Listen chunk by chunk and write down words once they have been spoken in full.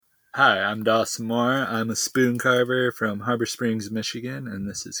Hi, I'm Dawson Moore. I'm a spoon carver from Harbor Springs, Michigan, and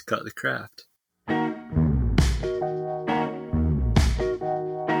this is Cut the Craft.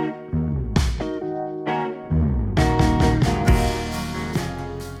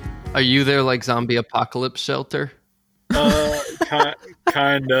 Are you there like zombie apocalypse shelter?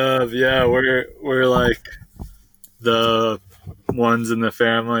 Kind of, yeah. We're like the ones in the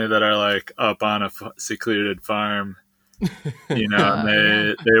family that are like up on a secluded farm,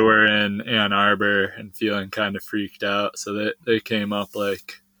 and they were in Ann Arbor and feeling kind of freaked out, so they came up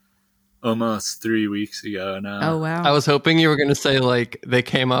like almost 3 weeks ago now. Oh, wow. I was hoping you were going to say like they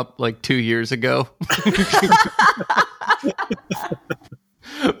came up like 2 years ago.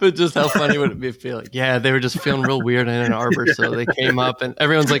 But just how funny would it be if like, yeah, they were just feeling real weird in Ann Arbor, so they came up, and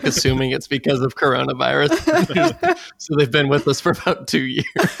everyone's like assuming it's because of coronavirus. So they've been with us for about 2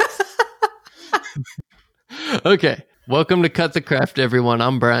 years. Okay, welcome to Cut the Craft, everyone.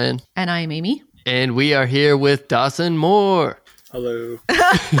 I'm Brian. And I'm Amy. And we are here with Dawson Moore. Hello.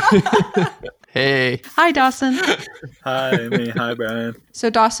 Hey. Hi, Dawson. Hi, Amy. Hi, Brian. So,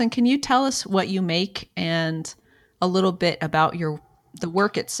 Dawson, can you tell us what you make and a little bit about the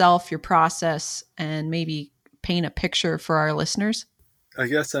work itself, your process, and maybe paint a picture for our listeners? I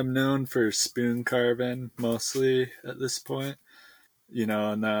guess I'm known for spoon carving mostly at this point,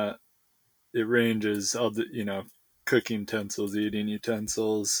 and that it ranges, cooking utensils, eating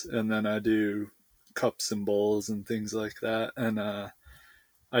utensils, and then I do cups and bowls and things like that. And I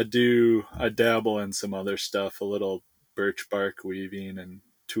dabble in some other stuff, a little birch bark weaving and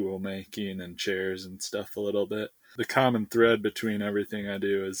tool making and chairs and stuff a little bit. The common thread between everything I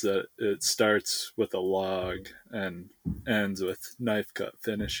do is that it starts with a log and ends with knife cut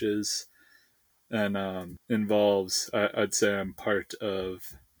finishes, and involves, I'd say I'm part of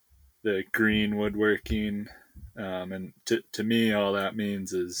the green woodworking, and to me all that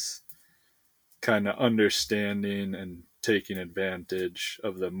means is kind of understanding and taking advantage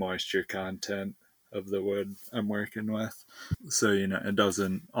of the moisture content of the wood I'm working with. So, it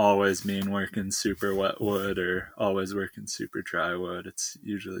doesn't always mean working super wet wood or always working super dry wood. It's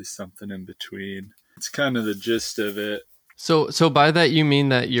usually something in between. It's kind of the gist of it. So by that you mean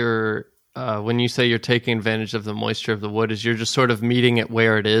that you're, when you say you're taking advantage of the moisture of the wood, is you're just sort of meeting it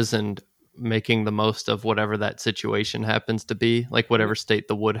where it is and making the most of whatever that situation happens to be, like whatever state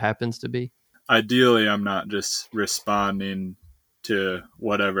the wood happens to be? Ideally, I'm not just responding to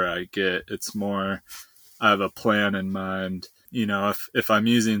whatever I get. It's more, I have a plan in mind. If I'm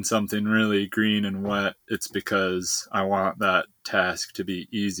using something really green and wet, it's because I want that task to be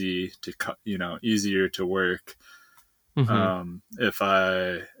easy to cut, easier to work. Mm-hmm.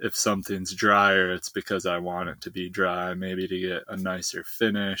 If something's drier, it's because I want it to be dry, maybe to get a nicer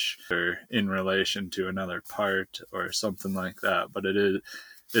finish or in relation to another part or something like that. But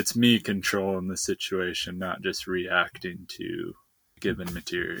it's me controlling the situation, not just reacting to given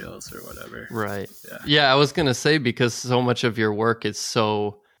materials or whatever. Right. Yeah, I was going to say, because so much of your work is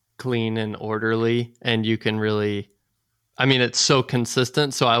so clean and orderly, and you can really, it's so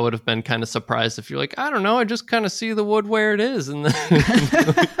consistent. So I would have been kind of surprised if you're like, I don't know, I just kind of see the wood where it is. And then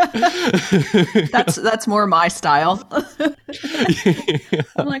That's more my style.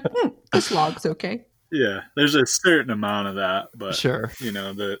 I'm like, this log's okay. Yeah, there's a certain amount of that, but sure.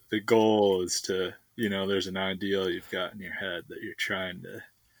 The goal is to, there's an ideal you've got in your head that you're trying to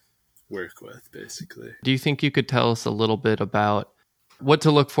work with, basically. Do you think you could tell us a little bit about what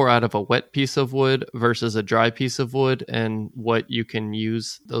to look for out of a wet piece of wood versus a dry piece of wood, and what you can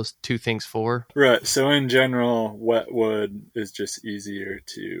use those two things for? Right. So in general, wet wood is just easier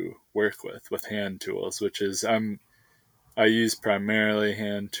to work with hand tools, which is I use primarily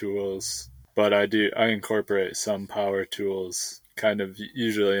hand tools, but I incorporate some power tools kind of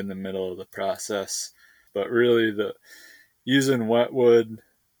usually in the middle of the process. But really using wet wood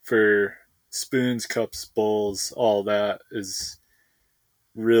for spoons, cups, bowls, all that is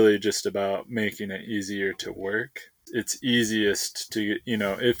really just about making it easier to work. It's easiest to,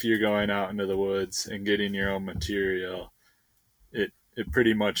 if you're going out into the woods and getting your own material, it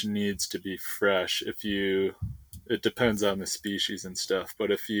pretty much needs to be fresh. It depends on the species and stuff,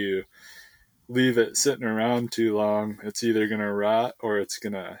 but if you leave it sitting around too long, it's either going to rot or it's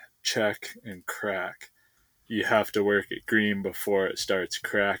going to check and crack. You have to work it green before it starts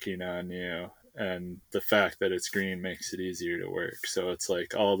cracking on you. And the fact that it's green makes it easier to work. So it's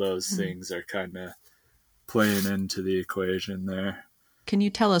like all those things are kind of playing into the equation there. Can you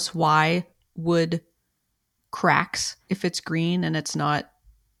tell us why wood cracks if it's green and it's not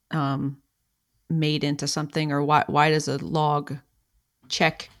made into something, or why does a log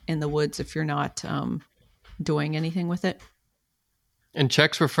check in the woods if you're not doing anything with it? And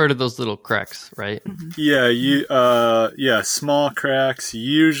checks refer to those little cracks, right? Yeah, small cracks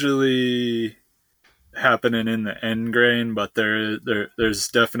usually happening in the end grain, but there's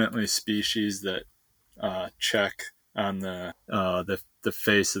definitely species that check on the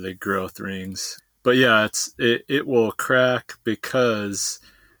face of the growth rings. But yeah, it will crack because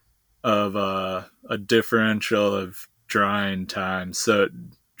of a differential of drying time. So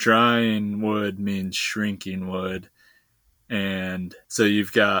drying wood means shrinking wood, and so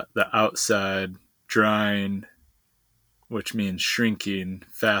you've got the outside drying, which means shrinking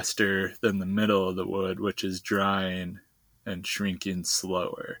faster than the middle of the wood, which is drying and shrinking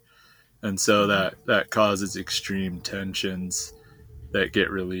slower. And so that causes extreme tensions that get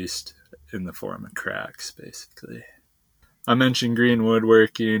released in the form of cracks, basically. I mentioned green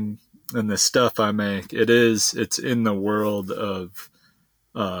woodworking, and the stuff I make, it's in the world of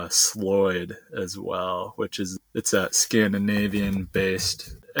Sloyd as well, it's that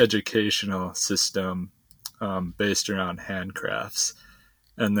Scandinavian-based educational system based around handcrafts,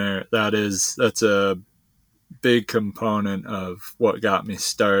 and that's a big component of what got me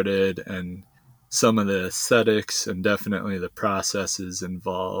started, and some of the aesthetics and definitely the processes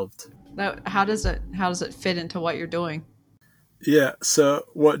involved. Now, how does it fit into what you're doing? Yeah, so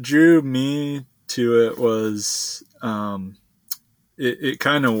what drew me to it was it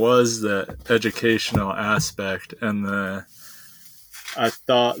kind of was the educational aspect, and I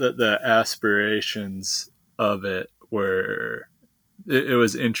thought that the aspirations of it it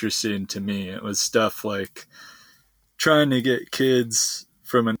was interesting to me. It was stuff like trying to get kids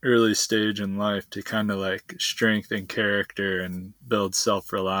from an early stage in life to kind of like strengthen character and build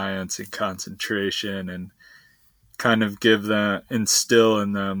self-reliance and concentration, and kind of instill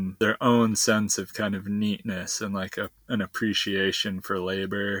in them their own sense of kind of neatness and like an appreciation for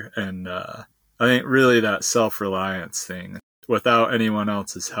labor. And I think really that self-reliance thing, without anyone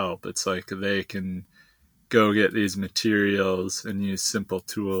else's help, it's like they can go get these materials and use simple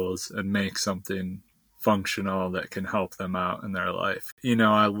tools and make something functional that can help them out in their life.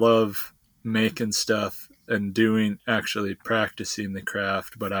 I love making stuff and actually practicing the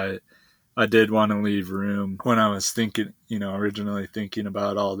craft, but I did want to leave room when I was originally thinking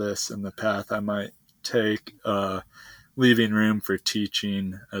about all this and the path I might take, leaving room for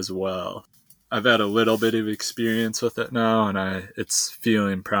teaching as well. I've had a little bit of experience with it now, and it's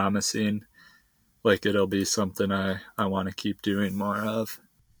feeling promising. Like it'll be something I want to keep doing more of.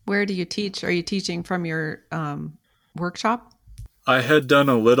 Where do you teach? Are you teaching from your workshop? I had done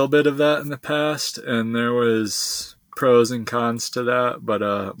a little bit of that in the past, and there was pros and cons to that.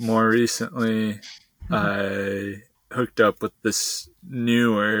 But more recently, I hooked up with this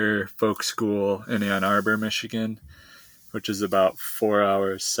newer folk school in Ann Arbor, Michigan, which is about 4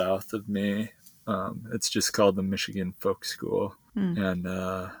 hours south of me. It's just called the Michigan Folk School. And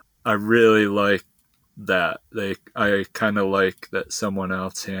I really like that. I kind of like that someone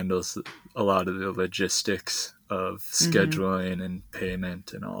else handles a lot of the logistics of scheduling and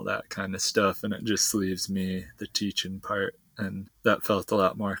payment and all that kind of stuff, and it just leaves me the teaching part, and that felt a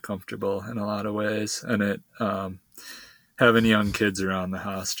lot more comfortable in a lot of ways. And it having young kids around the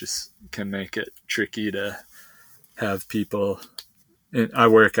house just can make it tricky to have people. I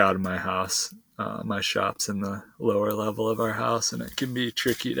work out of my house. My shop's in the lower level of our house, and it can be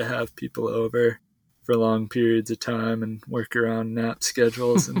tricky to have people over for long periods of time and work around nap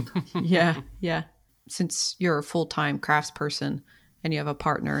schedules. And Yeah. Since you're a full-time craftsperson and you have a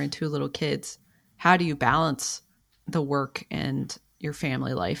partner and 2 little kids, how do you balance the work and your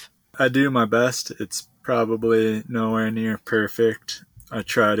family life? I do my best. It's probably nowhere near perfect. I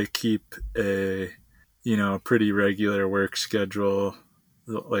try to keep a pretty regular work schedule,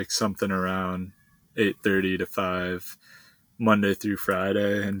 like something around 8:30 to 5, Monday through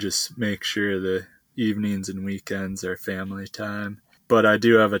Friday, and just make sure the evenings and weekends are family time. But I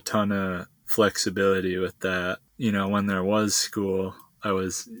do have a ton of flexibility with that. When there was school, I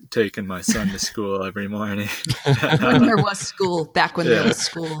was taking my son to school every morning. When there was school, back when there was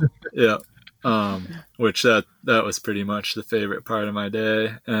school. Yeah. Which that was pretty much the favorite part of my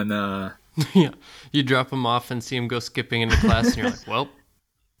day. And yeah, you drop him off and see him go skipping into class, and you're like, well,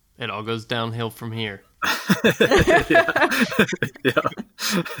 it all goes downhill from here. yeah.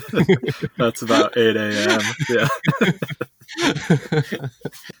 That's about 8 a.m. Yeah.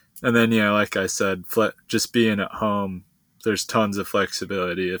 And then, like I said, just being at home, there's tons of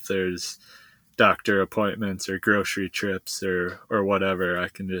flexibility. If there's doctor appointments or grocery trips or whatever, I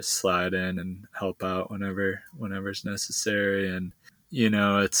can just slide in and help out whenever's necessary. And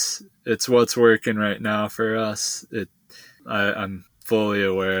it's what's working right now for us. I'm fully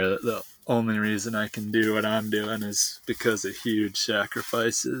aware that only reason I can do what I'm doing is because of huge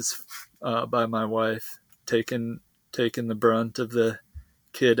sacrifices by my wife, taking the brunt of the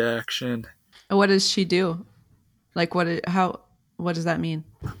kid action. What does she do? Like what does that mean?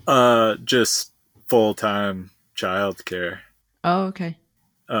 Just full-time childcare. Oh, okay.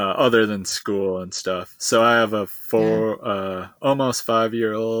 Other than school and stuff. So I have a almost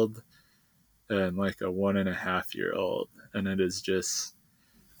 5-year-old and like a 1.5-year-old, and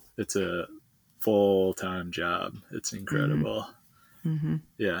it's a full-time job. It's incredible. Mm-hmm.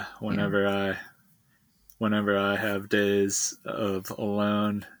 Yeah. Whenever I have days of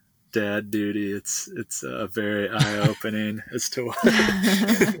alone dad duty, it's very eye-opening as to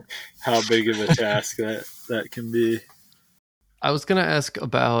how big of a task that can be. I was going to ask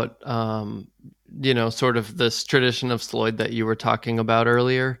about, sort of this tradition of Sloyd that you were talking about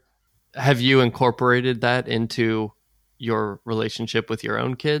earlier. Have you incorporated that into your relationship with your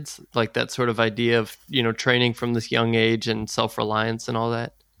own kids? Like that sort of idea of, training from this young age and self-reliance and all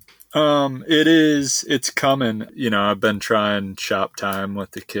that? It's coming. I've been trying shop time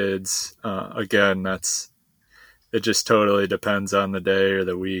with the kids. Again, it just totally depends on the day or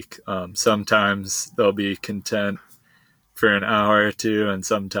the week. Sometimes they'll be content for an hour or two, and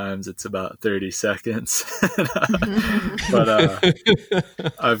sometimes it's about 30 seconds. But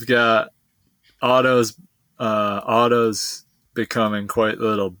I've got Otto's becoming quite the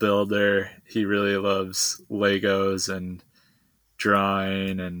little builder. He really loves Legos and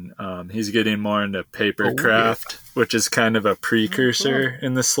drawing, and he's getting more into paper craft, which is kind of a precursor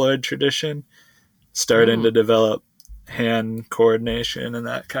in the Sloyd tradition, starting to develop hand coordination and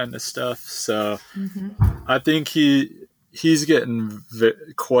that kind of stuff. So I think he's getting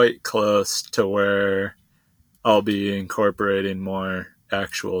quite close to where I'll be incorporating more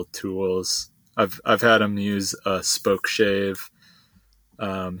actual tools. I've had him use a spoke shave.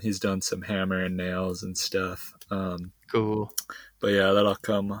 He's done some hammer and nails and stuff. Cool. But yeah, that'll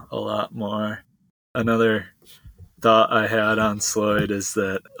come a lot more. Another thought I had on Sloyd is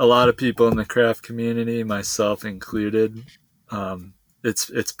that a lot of people in the craft community, myself included,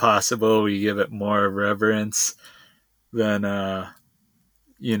 it's possible we give it more reverence than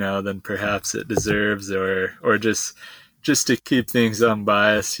perhaps it deserves, or just to keep things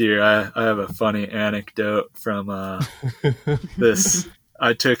unbiased here. I have a funny anecdote from this.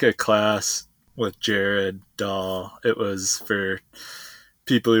 I took a class with Jared Dahl. It was for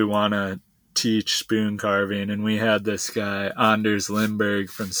people who want to teach spoon carving, and we had this guy Anders Lindberg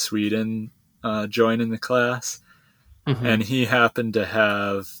from Sweden joining the class, and he happened to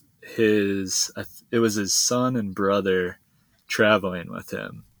have it was his son and brother traveling with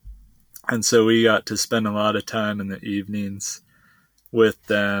him, and so we got to spend a lot of time in the evenings with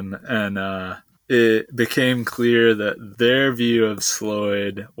them, and it became clear that their view of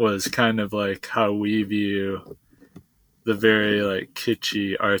Sloyd was kind of like how we view the very like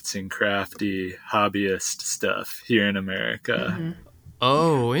kitschy arts and crafty hobbyist stuff here in America.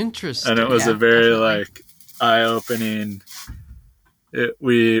 Oh, interesting. And it was a very like eye-opening.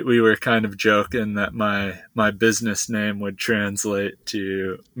 We were kind of joking that my business name would translate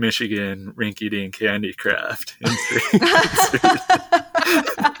to Michigan Rinky Dink Handicraft.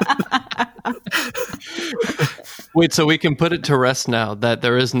 Wait, so we can put it to rest now that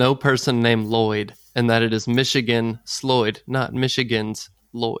there is no person named Lloyd, and that it is Michigan Sloyd, not Michigan's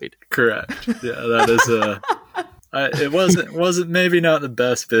Lloyd. Correct. Yeah, that is it wasn't maybe not the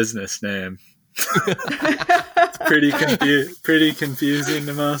best business name. It's pretty confusing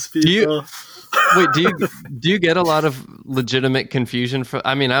to most people. Do you get a lot of legitimate confusion from?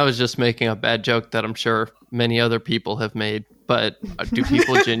 I mean, I was just making a bad joke that I'm sure many other people have made, but do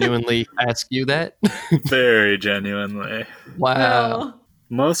people genuinely ask you that? Very genuinely. Wow. No.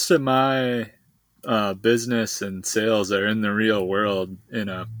 Most of my business and sales are in the real world in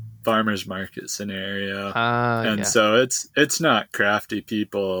a farmer's market scenario, so it's not crafty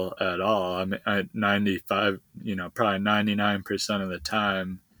people at all. I mean, 95, probably 99% of the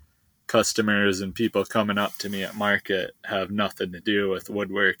time, customers and people coming up to me at market have nothing to do with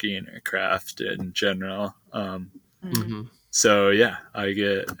woodworking or craft in general. So yeah, I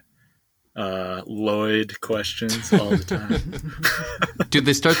get Lloyd questions all the time. Do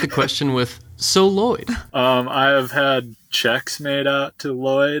they start the question with, so Lloyd? I have had checks made out to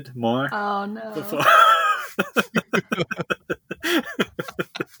Lloyd more. Oh no. Before.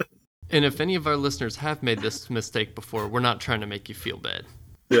 And if any of our listeners have made this mistake before, we're not trying to make you feel bad.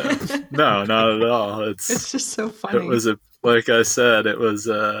 Yeah, no, not at all. It's just so funny. It was like I said, that was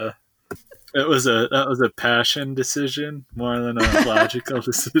a passion decision more than a logical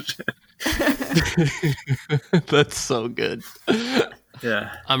decision. That's so good.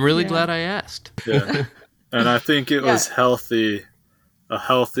 Yeah. I'm really Yeah. glad I asked. Yeah. And I think it was a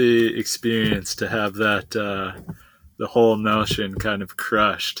healthy experience to have that, the whole notion kind of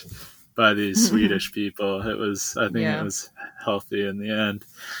crushed by these Swedish people. I think it was healthy in the end.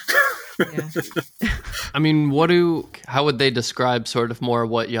 Yeah. I mean, how would they describe sort of more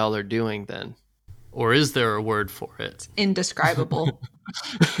what y'all are doing then? Or is there a word for it? Indescribable.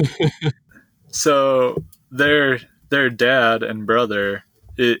 So their dad and brother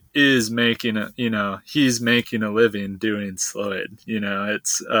is making he's making a living doing Sloyd.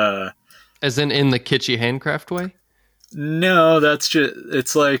 It's As in the kitschy handcraft way? no, that's just,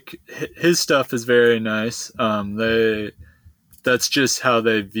 it's like his stuff is very nice. That's just how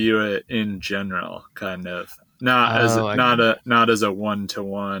they view it in general, kind of. Not as a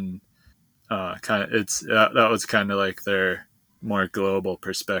 1-to-1 kind of. That was kind of like their more global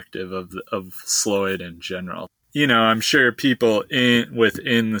perspective of Sloyd in general. I'm sure people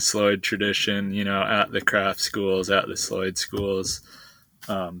within the Sloyd tradition, at the craft schools, at the Sloyd schools,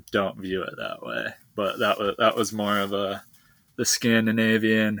 don't view it that way. But that was more of the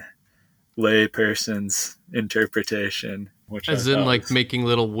Scandinavian lay person's interpretation, which As in like making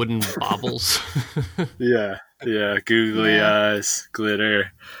little wooden baubles. yeah, googly eyes, glitter.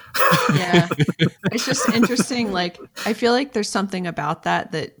 Yeah. It's just interesting. Like, I feel like there's something about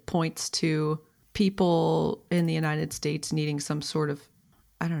that points to people in the United States needing some sort of,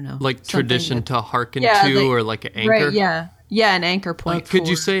 I don't know, like tradition to hearken to, or like an anchor. Right, yeah. Yeah, an anchor point. Could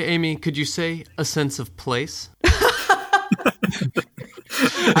you say, Amy, a sense of place?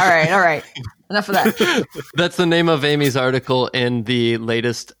 All right. Enough of that. That's the name of Amy's article in the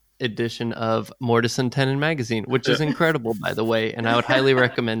latest edition of Mortise and Tenon magazine, which is incredible, by the way, and I would highly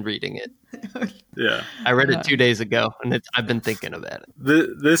recommend reading it. Yeah. I read it 2 days ago, and I've been thinking about it.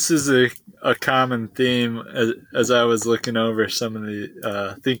 This is a common theme as I was looking over some of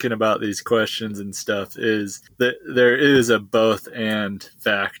the thinking about these questions and stuff, is that there is a both and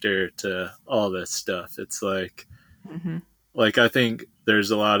factor to all this stuff. It's like, like I think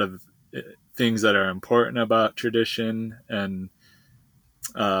there's a lot of things that are important about tradition and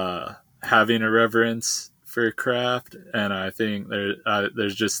having a reverence for craft, and I think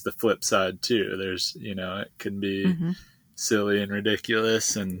there's just the flip side too. There's it can be silly and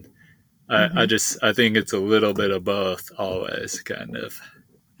ridiculous, and I think it's a little bit of both always, kind of.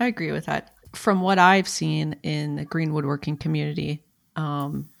 I agree with that. From what I've seen in the green woodworking community,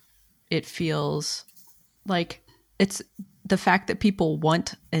 it feels like it's the fact that people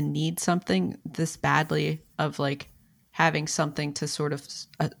want and need something this badly, of like having something to sort of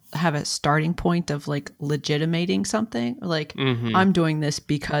have a starting point of like legitimating something. Like, I'm doing this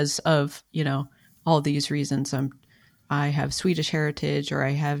because of, all these reasons. I have Swedish heritage, or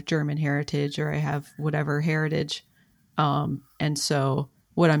I have German heritage, or I have whatever heritage. And so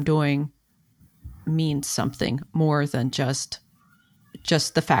what I'm doing means something more than just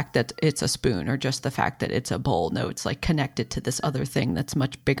the fact that it's a spoon, or just the fact that it's a bowl. No, it's like connected to this other thing that's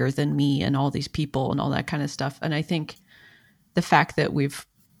much bigger than me and all these people and all that kind of stuff. And I think the fact that we've,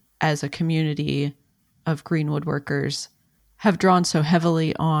 as a community of green woodworkers, have drawn so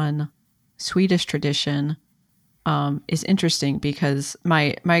heavily on Swedish tradition is interesting, because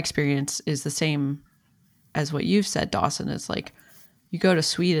my experience is the same as what you've said, Dawson. It's like you go to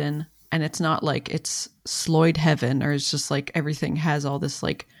Sweden and it's not like it's Sloyd heaven, or it's just like everything has all this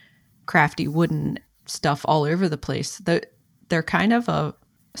like crafty wooden stuff all over the place. They're kind of a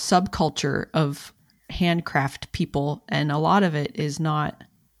subculture of handcraft people, and a lot of it is not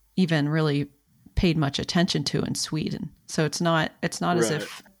even really paid much attention to in Sweden. So it's not as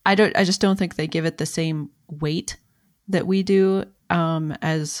if I just don't think they give it the same weight that we do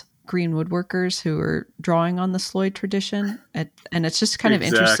as green woodworkers who are drawing on the Sloyd tradition, and it's just kind of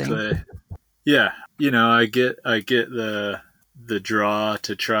interesting. Yeah, I get the draw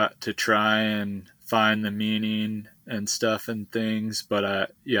to try and find the meaning and stuff and things, but I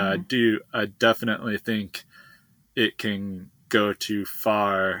definitely think it can go too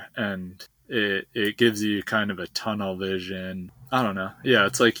far, and it gives you kind of a tunnel vision. I don't know. Yeah,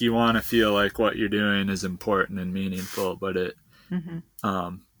 it's like you want to feel like what you're doing is important and meaningful, but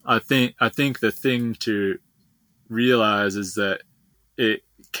I think the thing to realize is that it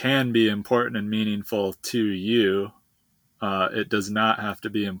can be important and meaningful to you. It does not have to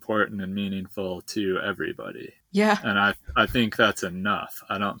be important and meaningful to everybody. Yeah. And I think that's enough.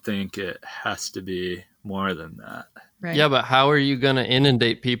 I don't think it has to be more than that. Right. Yeah, but how are you going to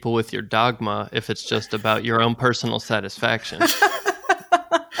inundate people with your dogma if it's just about your own personal satisfaction?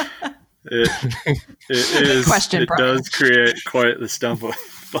 It is. Question, it Brian. does create quite the stumbling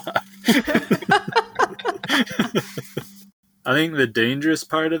block. I think the dangerous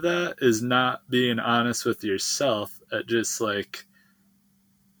part of that is not being honest with yourself at just like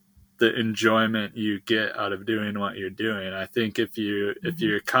the enjoyment you get out of doing what you're doing. I think if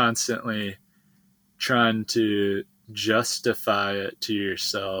you're constantly trying to justify it to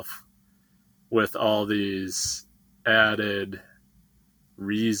yourself with all these added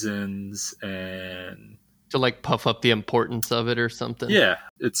reasons and To like puff up the importance of it or something. yeah,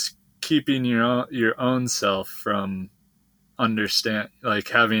 it's keeping your own self from understand, like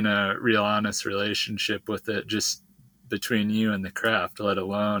having a real honest relationship with it just between you and the craft, let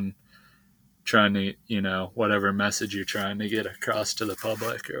alone trying to, whatever message you're trying to get across to the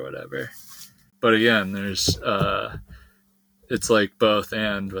public or whatever. But again, there's it's like both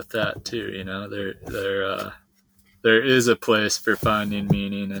and with that too, there is a place for finding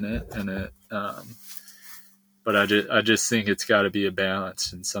meaning in it, and it but I just think it's got to be a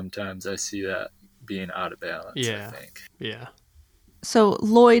balance, and sometimes I see that being out of balance. Yeah. I think. Yeah. So,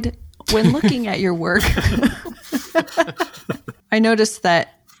 Lloyd, when looking at your work, I noticed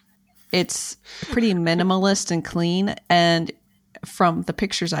that it's pretty minimalist and clean. And from the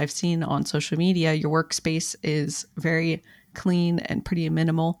pictures I've seen on social media, your workspace is very clean and pretty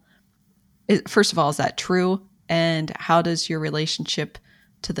minimal. First of all, is that true? And how does your relationship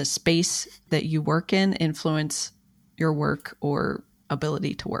to the space that you work in influence your work or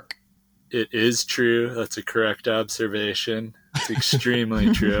ability to work? It is true. That's a correct observation. It's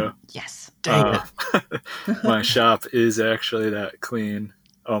extremely true. Yes. Dang My shop is actually that clean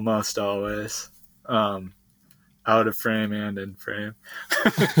almost always. Out of frame and in frame.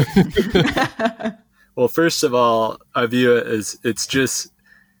 Well, first of all, I view it as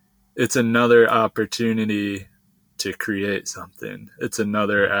it's another opportunity to create something. It's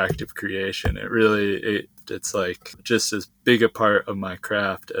another act of creation. It's like just as big a part of my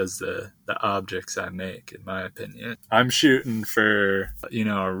craft as the objects I make, in my opinion. I'm shooting for,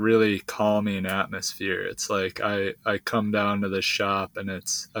 a really calming atmosphere. It's like I come down to the shop and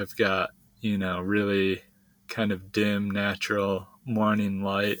I've got, really kind of dim, natural morning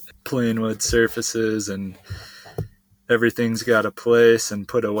light, plain wood surfaces, and everything's got a place and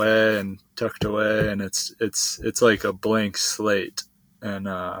put away and tucked away, and it's like a blank slate. And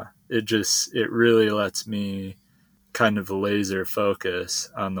it really lets me kind of laser focus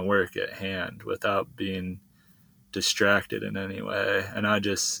on the work at hand without being distracted in any way. And I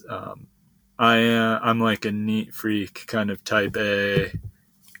just I'm like a neat freak, kind of type A,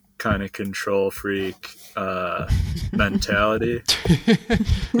 kind of control freak mentality.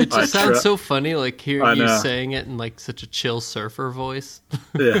 It just sounds so funny, like hearing you saying it in like such a chill surfer voice.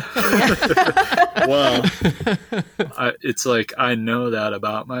 Yeah. Well, it's like I know that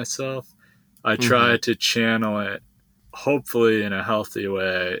about myself. I try to channel it, hopefully in a healthy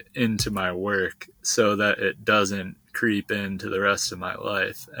way, into my work so that it doesn't creep into the rest of my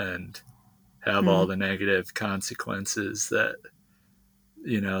life and have all the negative consequences that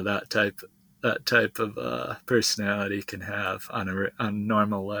that type of personality can have on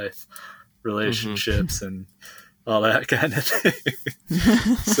normal life, relationships, and all that kind of thing.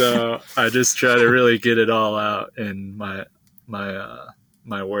 So I just try to really get it all out in my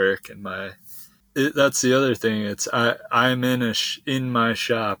work and that's the other thing. I'm in my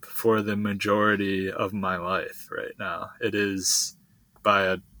shop for the majority of my life right now. It is by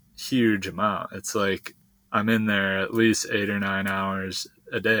a huge amount. It's like I'm in there at least 8 or 9 hours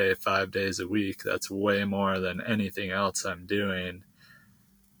a day, 5 days a week. That's way more than anything else I'm doing.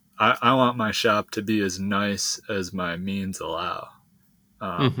 I want my shop to be as nice as my means allow.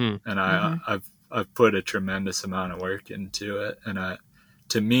 And I've put a tremendous amount of work into it. And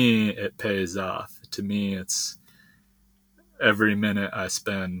to me, it pays off. To me, it's every minute I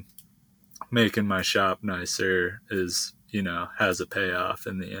spend making my shop nicer has a payoff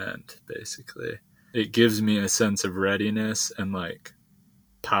in the end, basically. It gives me a sense of readiness and like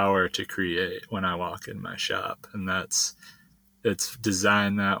power to create when I walk in my shop. And it's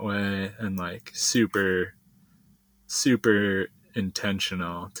designed that way, and like super, super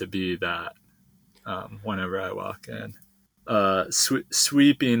intentional to be that whenever I walk in.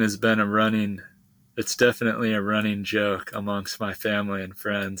 Sweeping has been it's definitely a running joke amongst my family and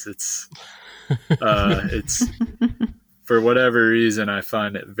friends. It's for whatever reason, I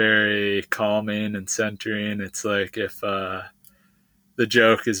find it very calming and centering. It's like if the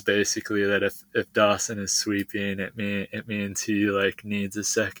joke is basically that if Dawson is sweeping, it means he like needs a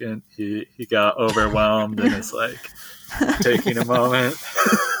second. He got overwhelmed and is like taking a moment.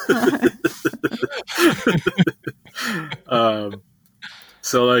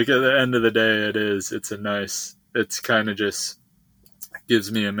 So like at the end of the day, it's kind of just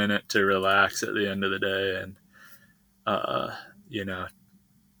gives me a minute to relax at the end of the day, and you know,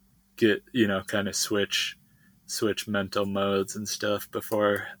 get, kind of switch mental modes and stuff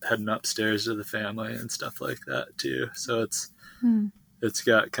before heading upstairs to the family and stuff like that too. So it's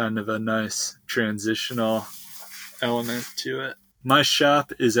got kind of a nice transitional element to it. My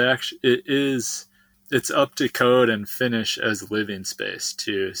shop is it's up to code and finish as living space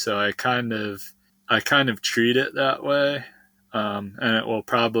too. So I kind of treat it that way. And it will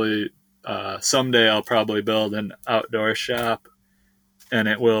probably, someday I'll probably build an outdoor shop and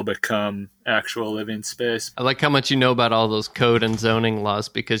it will become actual living space. I like how much you know about all those code and zoning laws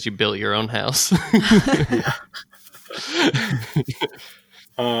because you built your own house.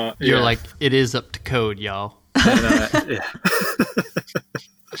 You're like, it is up to code, y'all. And,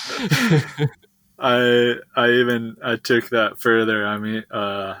 I took that further. I mean,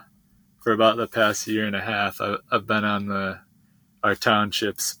 for about the past year and a half, I've been on our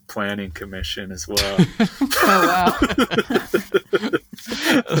township's planning commission as well. Oh, wow.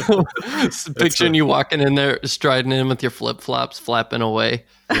 Picturing you walking in there, striding in with your flip-flops, flapping away.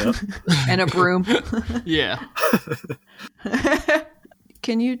 Yep. And a broom. Yeah.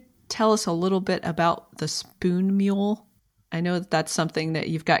 Can you tell us a little bit about the Spoon Mule? I know that's something that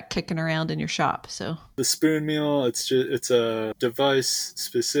you've got kicking around in your shop. So the Spoon Mule, it's a device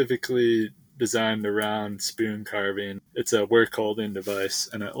specifically designed around spoon carving. It's a work holding device,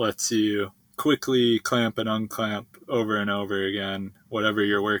 and it lets you quickly clamp and unclamp over and over again whatever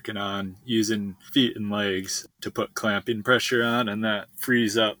you're working on using feet and legs to put clamping pressure on, and that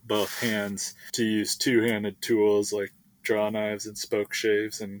frees up both hands to use two-handed tools like draw knives and spoke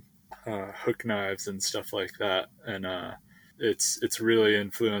shaves and hook knives and stuff like that. And it's really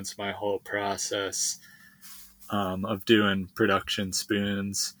influenced my whole process of doing production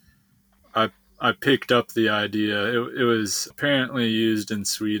spoons. I picked up the idea. It was apparently used in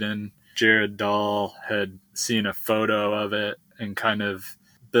Sweden. Jared Dahl had seen a photo of it and kind of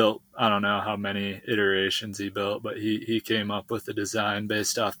built, I don't know how many iterations he built, but he came up with a design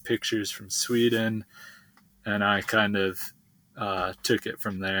based off pictures from Sweden. And I kind of took it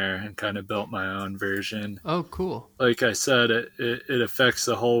from there and kind of built my own version. Oh, cool. Like I said, it affects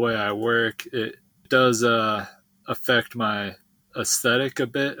the whole way I work. It does affect my aesthetic a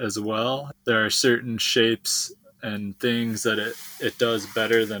bit as well. There are certain shapes and things that it does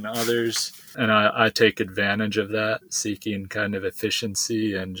better than others, and I take advantage of that, seeking kind of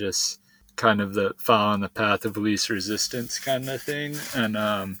efficiency and just kind of the following the path of least resistance kind of thing. And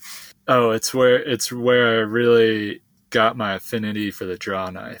it's where I really got my affinity for the draw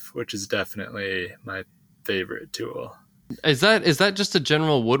knife, which is definitely my favorite tool. Is that just a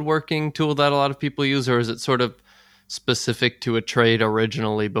general woodworking tool that a lot of people use, or is it sort of specific to a trade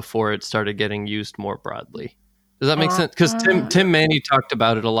originally before it started getting used more broadly? Does that make sense? Because Tim Manny talked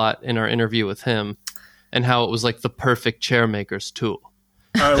about it a lot in our interview with him, and how it was like the perfect chair maker's tool.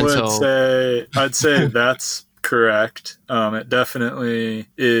 I'd say that's correct. It definitely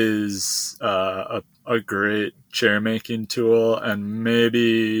is a great chair making tool, and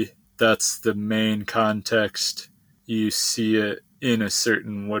maybe that's the main context you see it in a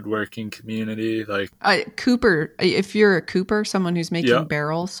certain woodworking community. Like Cooper, if you're a Cooper, someone who's making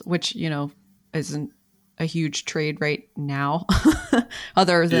barrels, which isn't a huge trade right now,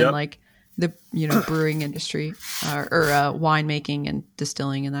 other than like the brewing industry or winemaking and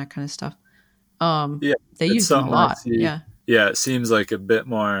distilling and that kind of stuff. They use them a lot. Yeah, it seems like a bit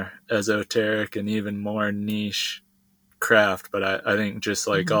more esoteric and even more niche craft, but I think just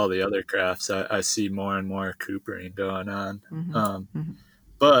like all the other crafts, I see more and more coopering going on.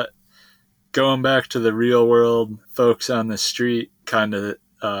 But going back to the real world folks on the street kind of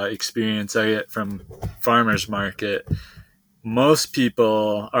experience I get from farmers market, most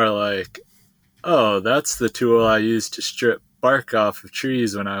people are like, oh, that's the tool I used to strip bark off of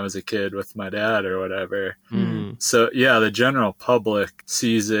trees when I was a kid with my dad or whatever. So yeah, the general public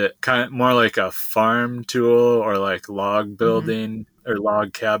sees it kind of more like a farm tool or like log building or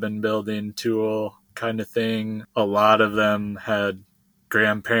log cabin building tool kind of thing. A lot of them had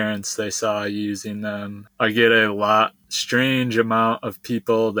grandparents they saw using them. I get a strange amount of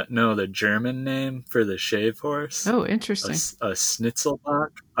people that know the German name for the shave horse. Oh, interesting. A Schnitzelbach.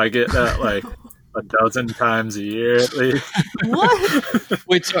 I get that like a dozen times a year at least. What?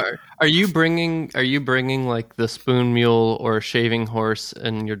 Wait, so are you bringing like the spoon mule or shaving horse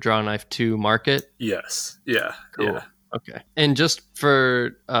and your draw knife to market? Yes. Yeah. Cool. Yeah. Okay. And just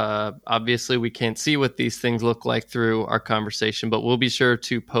for, obviously, we can't see what these things look like through our conversation, but we'll be sure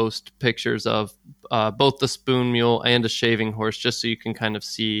to post pictures of both the spoon mule and a shaving horse, just so you can kind of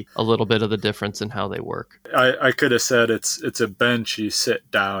see a little bit of the difference in how they work. I could have said it's a bench you sit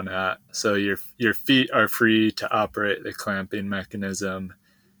down at, so your feet are free to operate the clamping mechanism,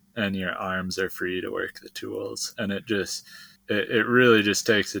 and your arms are free to work the tools, and it really just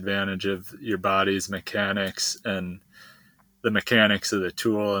takes advantage of your body's mechanics and the mechanics of the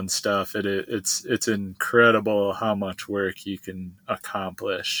tool and stuff. It's incredible how much work you can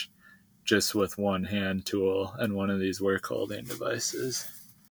accomplish just with one hand tool and one of these work holding devices.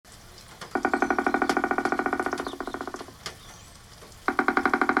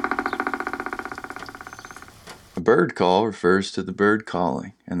 A bird call refers to the bird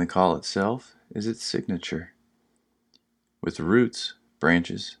calling, and the call itself is its signature. With roots,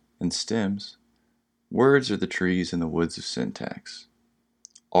 branches, and stems, words are the trees in the woods of syntax.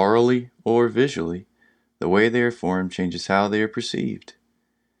 Orally or visually, the way they are formed changes how they are perceived.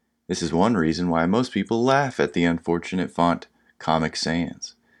 This is one reason why most people laugh at the unfortunate font Comic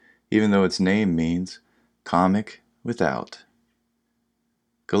Sans, even though its name means comic without.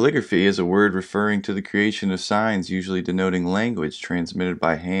 Calligraphy is a word referring to the creation of signs usually denoting language transmitted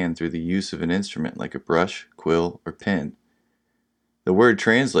by hand through the use of an instrument like a brush, quill, or pen. The word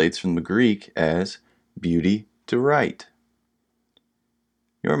translates from the Greek as beauty to write.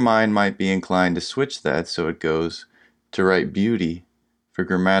 Your mind might be inclined to switch that so it goes to write beauty for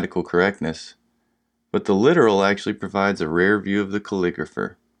grammatical correctness, but the literal actually provides a rare view of the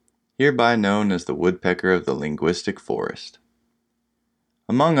calligrapher, hereby known as the woodpecker of the linguistic forest.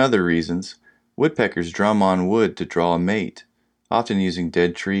 Among other reasons, woodpeckers drum on wood to draw a mate, often using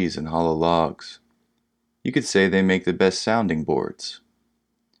dead trees and hollow logs. You could say they make the best sounding boards.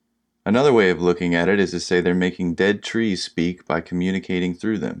 Another way of looking at it is to say they're making dead trees speak by communicating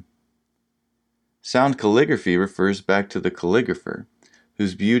through them. Sound calligraphy refers back to the calligrapher,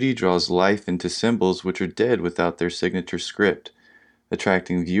 whose beauty draws life into symbols which are dead without their signature script,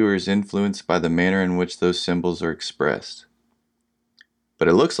 attracting viewers influenced by the manner in which those symbols are expressed. But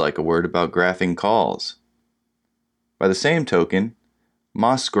it looks like a word about graphing calls. By the same token,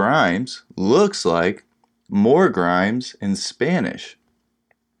 Mas Grimes looks like more Grimes in Spanish,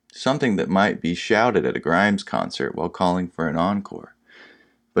 something that might be shouted at a Grimes concert while calling for an encore.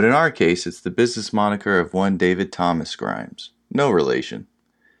 But in our case, it's the business moniker of one David Thomas Grimes, no relation.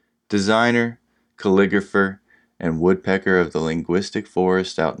 Designer, calligrapher, and woodpecker of the linguistic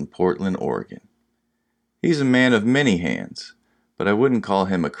forest out in Portland, Oregon. He's a man of many hands, but I wouldn't call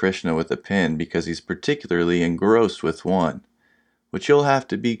him a Krishna with a pen because he's particularly engrossed with one, which you'll have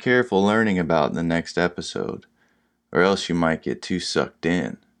to be careful learning about in the next episode, or else you might get too sucked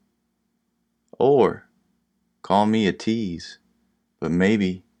in. Or, call me a tease, but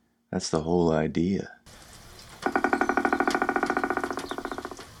maybe that's the whole idea.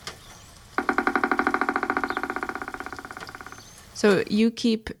 So you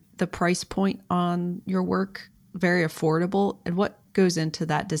keep the price point on your work very affordable. And what goes into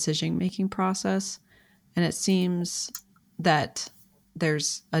that decision-making process? And it seems that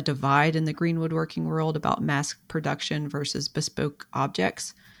there's a divide in the green woodworking world about mass production versus bespoke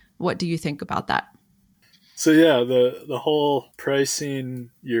objects. What do you think about that? So yeah, the whole pricing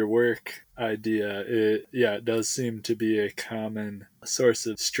your work idea, it does seem to be a common source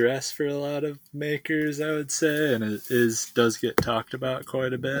of stress for a lot of makers, I would say, and it does get talked about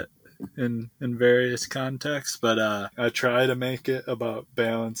quite a bit in various contexts. But I try to make it about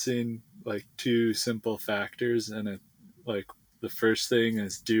balancing like two simple factors, and like the first thing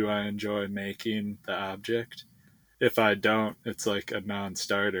is, do I enjoy making the object? If I don't, it's like a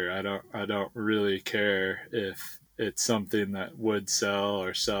non-starter. I don't really care if it's something that would sell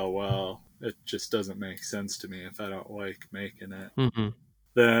or sell well. It just doesn't make sense to me if I don't like making it. Mm-hmm.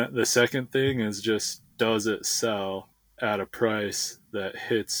 The second thing is just, does it sell at a price that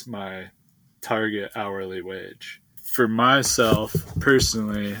hits my target hourly wage? For myself,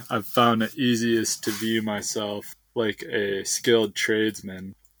 personally, I've found it easiest to view myself like a skilled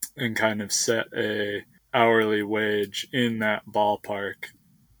tradesman and kind of set a hourly wage in that ballpark,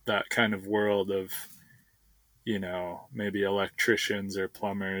 that kind of world of, maybe electricians or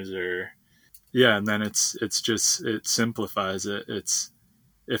plumbers and then it simplifies it. It's,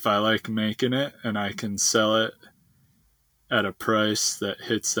 if I like making it and I can sell it at a price that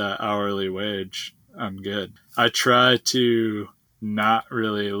hits that hourly wage, I'm good. I try to not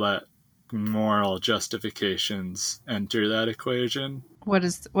really let moral justifications enter that equation. What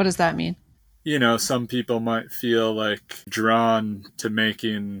does that mean? Some people might feel like drawn to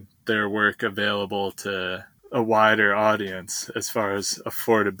making their work available to a wider audience as far as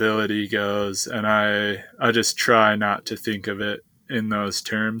affordability goes, and I just try not to think of it in those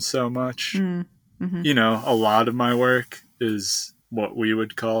terms so much. Mm-hmm. You know, a lot of my work is what we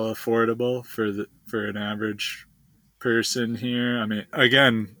would call affordable for an average person here. I mean,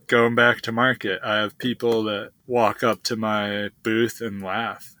 again, going back to market, I have people that walk up to my booth and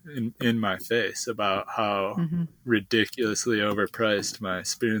laugh in my face about how Mm-hmm. ridiculously overpriced my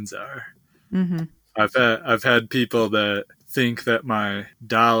spoons are. Mm-hmm. I've had people that think that my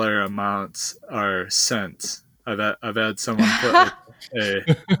dollar amounts are cents. I've had someone put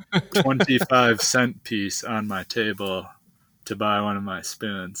a 25-cent piece on my table to buy one of my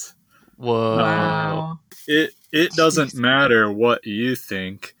spoons. Whoa. Wow. It doesn't Jeez. matter what you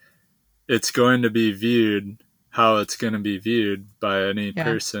think. It's going to be viewed how it's going to be viewed by any Yeah.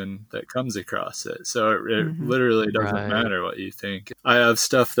 person that comes across it. So it Mhm. literally doesn't Right. matter what you think. I have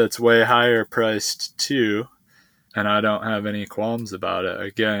stuff that's way higher priced too, and I don't have any qualms about it.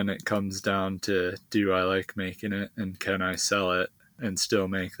 Again, it comes down to, do I like making it, and can I sell it and still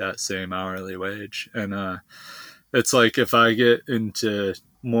make that same hourly wage? And it's like, if I get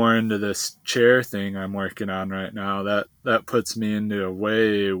more into this chair thing I'm working on right now, that puts me into a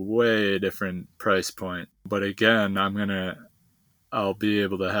way different price point. But again, I'll be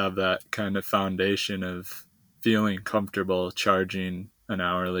able to have that kind of foundation of feeling comfortable charging an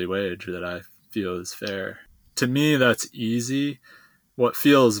hourly wage that I feel is fair. To me, that's easy. What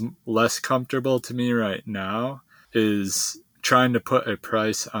feels less comfortable to me right now is trying to put a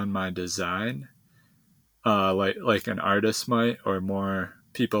price on my design, like an artist might, or more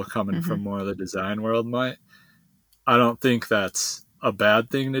people coming Mhm. from more of the design world might. I don't think that's a bad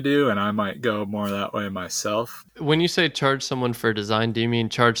thing to do, and I might go more that way myself. When you say charge someone for design, do you mean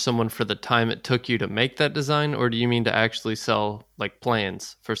charge someone for the time it took you to make that design, or do you mean to actually sell like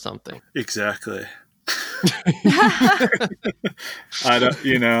plans for something? Exactly. I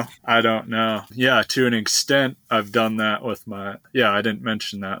don't know. Yeah, to an extent, I've done that with I didn't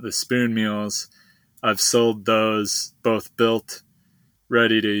mention that. The spoon meals, I've sold those both built,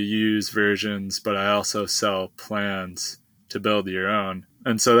 ready to use versions, but I also sell plans to build your own.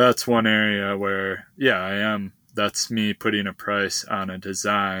 And so that's one area where, that's me putting a price on a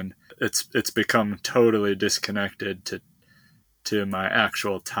design. It's become totally disconnected to my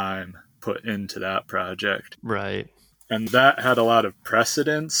actual time put into that project. Right. And that had a lot of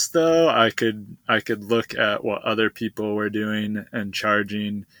precedence, though. I could look at what other people were doing and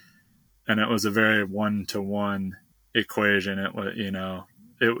charging, and it was a very one-to-one equation. It was,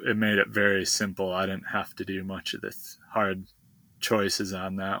 it made it very simple. I didn't have to do much of the hard choices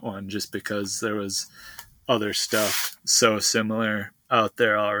on that one, just because there was other stuff so similar out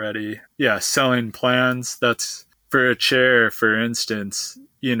there already. Yeah, selling plans, that's for a chair, for instance.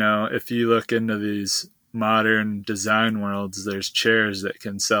 If you look into these modern design worlds, there's chairs that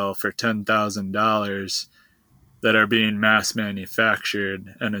can sell for $10,000 that are being mass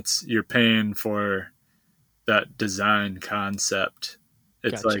manufactured, and you're paying for that design concept.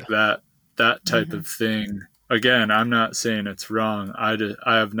 It's Gotcha. like that type of thing. Again, I'm not saying it's wrong. I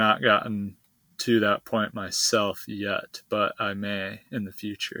have not gotten to that point myself yet, but I may in the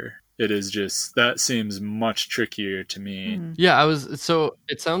future. It is just, that seems much trickier to me. Yeah, so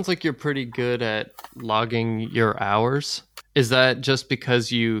it sounds like you're pretty good at logging your hours. Is that just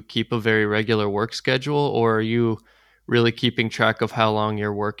because you keep a very regular work schedule, or are you really keeping track of how long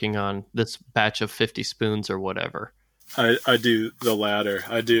you're working on this batch of 50 spoons or whatever? I do the latter.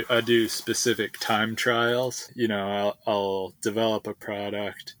 I do specific time trials. I'll develop a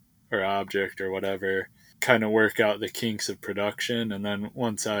product or object or whatever, kind of work out the kinks of production, and then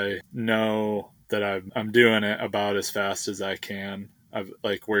once I know that I'm doing it about as fast as I can, I've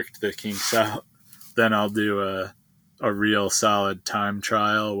like worked the kinks out, then I'll do a real solid time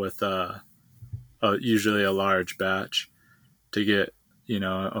trial with usually a large batch to get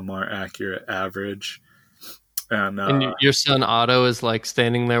a more accurate average. And your son Otto is like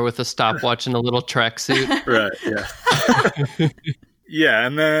standing there with a stopwatch and a little tracksuit. Right, yeah. Yeah,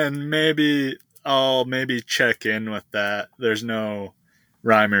 and then maybe I'll check in with that. There's no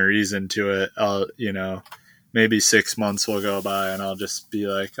rhyme or reason to it. Maybe 6 months will go by and I'll just be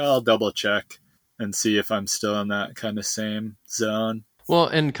like, I'll double check and see if I'm still in that kind of same zone. Well,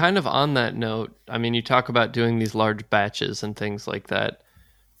 and kind of on that note, I mean, you talk about doing these large batches and things like that.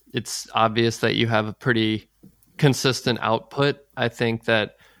 It's obvious that you have a pretty consistent output. I think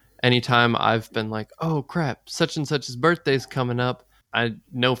that anytime I've been like, oh crap, such and such's birthday's coming up, I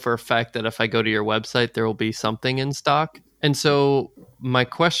know for a fact that if I go to your website, there will be something in stock. And so my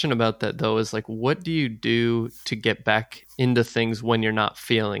question about that, though, is like, what do you do to get back into things when you're not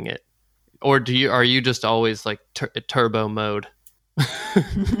feeling it? Or are you just always like turbo mode?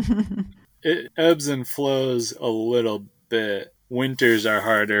 It ebbs and flows a little bit. Winters are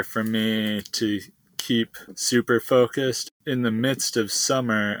harder for me to keep super focused. In the midst of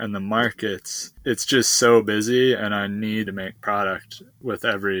summer and the markets, it's just so busy and I need to make product with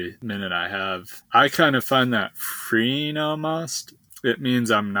every minute I have. I kind of find that freeing almost. It means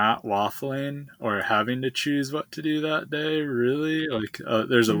I'm not waffling or having to choose what to do that day, really. Like,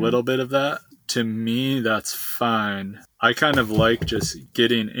 there's a little bit of that. To me, that's fine. I kind of like just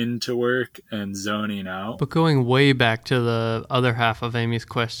getting into work and zoning out. But going way back to the other half of Amy's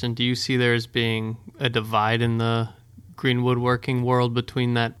question, do you see there as being a divide in the green woodworking world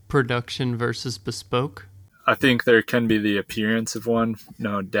between that production versus bespoke? I think there can be the appearance of one,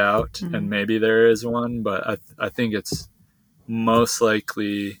 no doubt, and maybe there is one, but I think it's most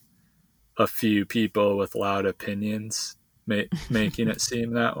likely a few people with loud opinions making it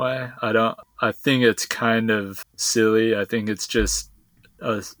seem that way. I think it's kind of silly. I think it's just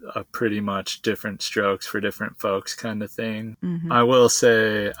a pretty much different strokes for different folks kind of thing. I will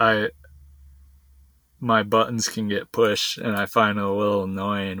say my buttons can get pushed, and I find it a little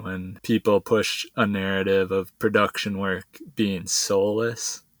annoying when people push a narrative of production work being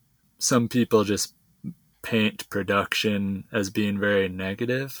soulless. Some people just paint production as being very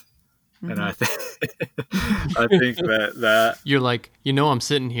negative. And I think that you're like, I'm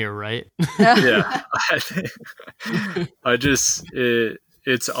sitting here, right? Yeah,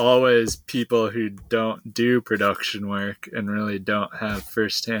 it's always people who don't do production work and really don't have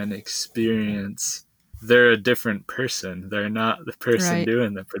firsthand experience. They're a different person. They're not the person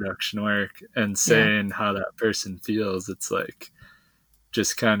doing the production work, and saying how that person feels. It's like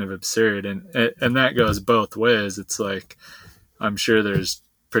just kind of absurd. And that goes both ways. It's like, I'm sure there's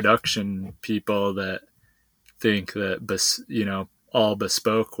production people that think that all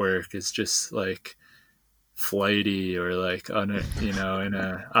bespoke work is just like flighty or like in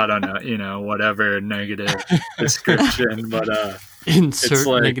a I don't know, whatever negative description, but insert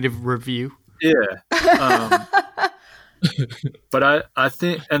like, negative review. Yeah. But I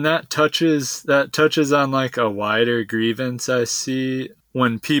think, and that touches on like a wider grievance I see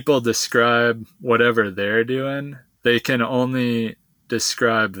when people describe whatever they're doing. They can only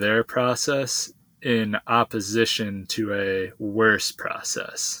describe their process in opposition to a worse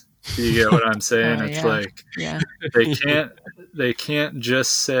process. Do you get what I'm saying? It's like they can't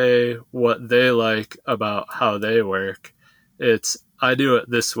just say what they like about how they work. It's, I do it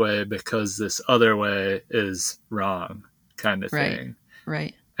this way because this other way is wrong, kind of thing.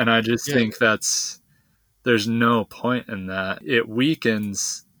 Right. And I just think there's no point in that. It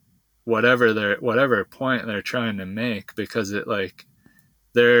weakens whatever point they're trying to make, because it like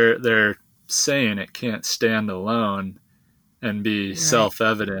they're saying it can't stand alone and be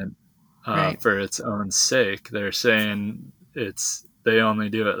self-evident for its own sake. They're saying they only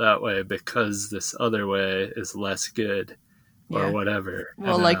do it that way because this other way is less good or whatever.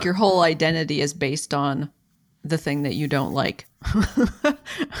 Well, and, like your whole identity is based on the thing that you don't like.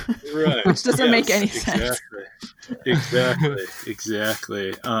 Right. Which doesn't make any sense.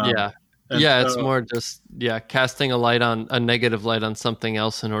 Exactly. It's more just casting a negative light on something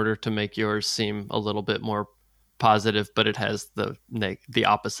else in order to make yours seem a little bit more positive, but it has the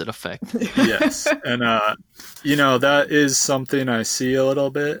opposite effect. Yes. And that is something I see a little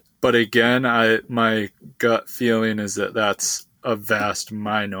bit, but again, my gut feeling is that that's a vast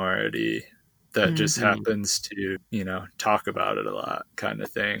minority that just happens to talk about it a lot, kind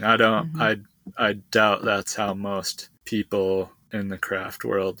of thing. I doubt that's how most people in the craft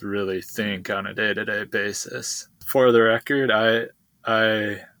world really think on a day-to-day basis. For the record,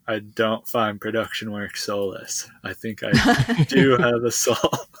 I don't find production work soulless. I think I do have a soul.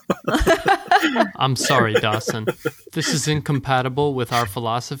 I'm sorry, Dawson. This is incompatible with our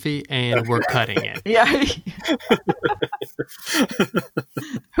philosophy, and we're cutting it. Yeah.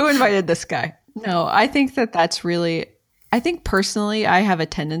 Who invited this guy? No, I think that's really... I think personally, I have a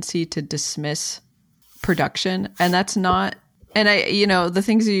tendency to dismiss production, and that's not... And the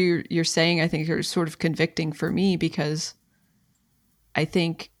things you're saying, I think are sort of convicting for me, because I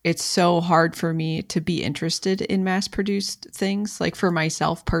think it's so hard for me to be interested in mass-produced things, like for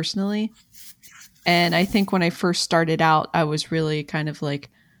myself personally. And I think when I first started out, I was really kind of like,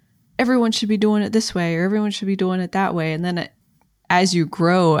 everyone should be doing it this way, or everyone should be doing it that way. And then as you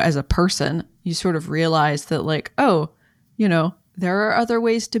grow as a person, you sort of realize that like, there are other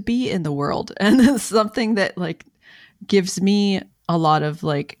ways to be in the world. And it's something that like gives me a lot of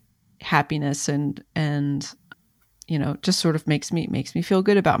like happiness and just sort of makes me feel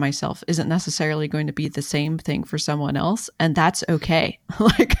good about myself isn't necessarily going to be the same thing for someone else, and that's okay.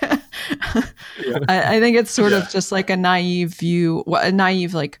 Like I think it's sort of just like a naive view, a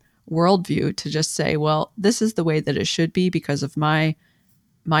naive like worldview to just say, well, this is the way that it should be because of my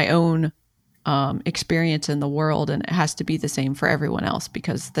own experience in the world, and it has to be the same for everyone else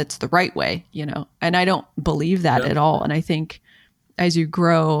because that's the right way, you know. And I don't believe that at all. And I think as you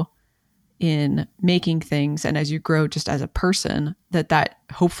grow in making things and as you grow just as a person, that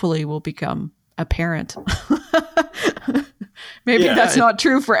hopefully will become apparent. Maybe that's not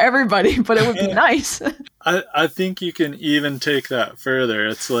true for everybody, but it would be nice. I think you can even take that further.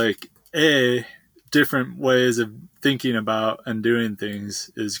 It's like, different ways of thinking about and doing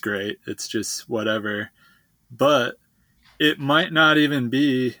things is great. It's just whatever. But it might not even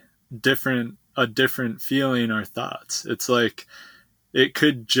be a different feeling or thoughts. It's like, it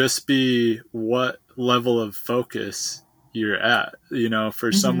could just be what level of focus you're at. You know,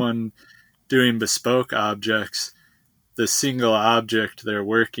 for someone doing bespoke objects, the single object they're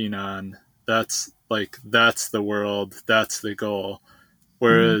working on, that's the world, that's the goal.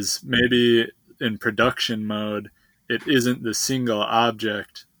 Whereas maybe in production mode, it isn't the single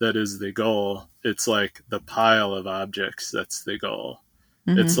object that is the goal. It's like the pile of objects that's the goal.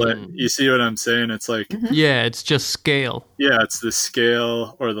 It's like, you see what I'm saying? It's like, yeah, it's just scale. Yeah, it's the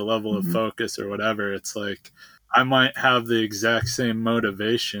scale or the level of focus or whatever. It's like, I might have the exact same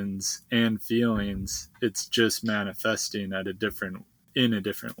motivations and feelings. It's just manifesting in a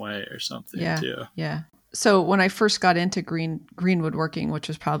different way or something too. Yeah. So when I first got into green woodworking, which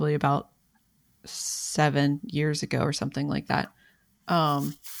was probably about 7 years ago or something like that,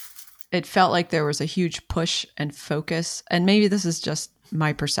 it felt like there was a huge push and focus. And maybe this is just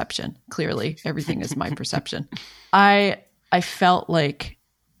my perception. Clearly, everything is my perception. I felt like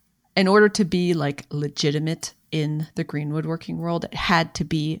in order to be like legitimate in the green woodworking world, it had to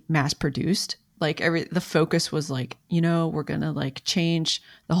be mass produced. Like the focus was like, you know, we're going to like change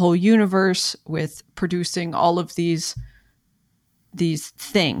the whole universe with producing all of these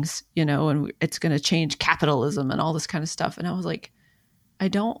things, you know, and it's going to change capitalism and all this kind of stuff. And I was like,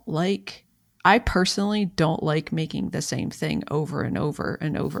 I personally don't like making the same thing over and over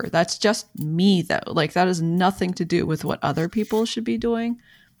and over. That's just me though. Like that has nothing to do with what other people should be doing.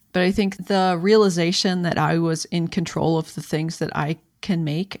 But I think the realization that I was in control of the things that I can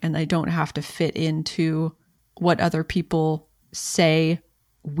make and I don't have to fit into what other people say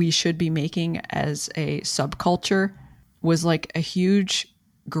we should be making as a subculture was like a huge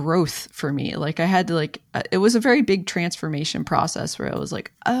growth for me. Like I had to it was a very big transformation process where I was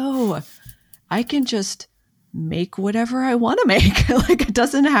like, oh, I can just make whatever I want to make. Like it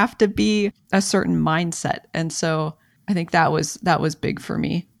doesn't have to be a certain mindset. And so I think that was big for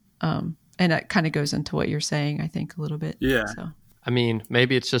me. And it kind of goes into what you're saying, I think a little bit. Yeah. So. I mean,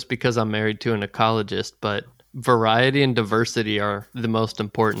 maybe it's just because I'm married to an ecologist, but variety and diversity are the most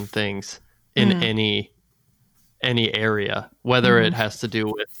important things in any area, whether it has to do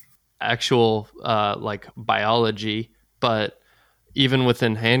with actual like biology, but even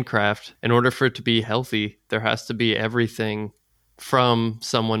within handcraft, in order for it to be healthy, there has to be everything from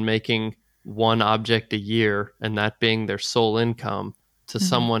someone making one object a year and that being their sole income to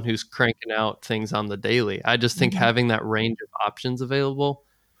someone who's cranking out things on the daily. I just think having that range of options available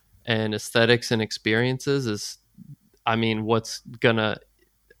and aesthetics and experiences is, I mean, what's gonna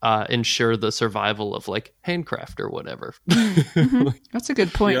ensure the survival of like handcraft or whatever. That's a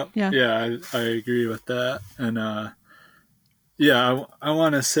good point. Yep. Yeah, I agree with that. And I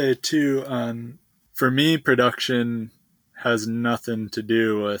want to say too, for me, production has nothing to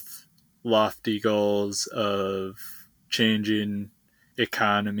do with lofty goals of changing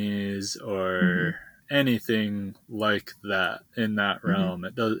economies or anything like that in that realm.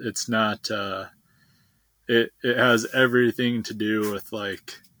 It's not, it has everything to do with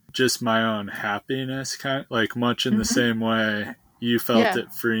like just my own happiness, kind of like much in the same way you felt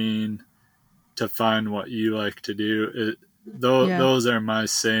it freeing to find what you like to do. Those are my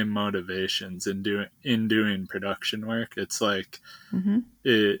same motivations in doing production work. It's like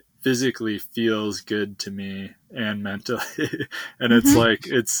it physically feels good to me and mentally, and it's like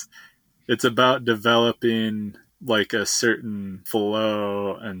it's about developing like a certain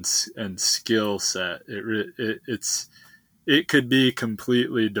flow and skill set. It could be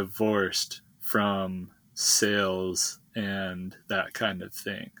completely divorced from sales and that kind of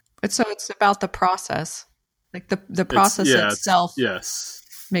thing. It's about the process. Like the process itself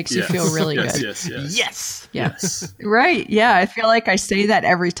makes you feel really good. Yes. Right. Yeah. I feel like I say that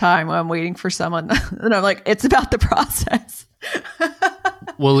every time when I'm waiting for someone and I'm like, it's about the process.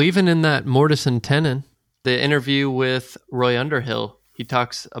 Well, even in that Mortise and Tenon, the interview with Roy Underhill, he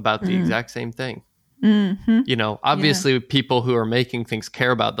talks about the exact same thing. Mm-hmm. You know, obviously people who are making things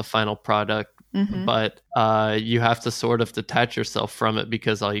care about the final product, Mm-hmm. but you have to sort of detach yourself from it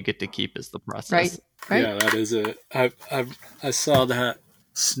because all you get to keep is the process. Right. Yeah, that is it. I saw that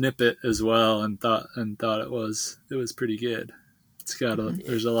snippet as well and thought it was pretty good. It's got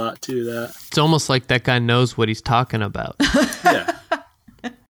there's a lot to that. It's almost like that guy knows what he's talking about. Yeah.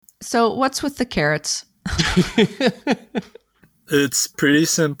 So what's with the carrots? It's pretty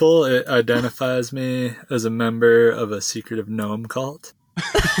simple. It identifies me as a member of a secretive gnome cult.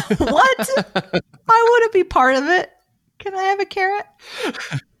 What? I want to be part of it. Can I have a carrot?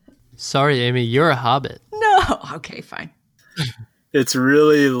 Sorry, Amy, you're a hobbit. No. Okay, fine. It's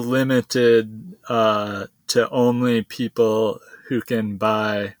really limited to only people who can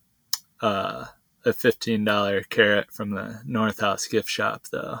buy a $15 carrot from the North House gift shop,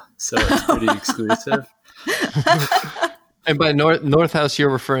 though. So it's pretty exclusive. And by North House, you're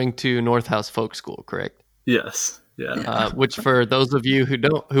referring to North House Folk School, correct? Yes. Yeah. Which, for those of you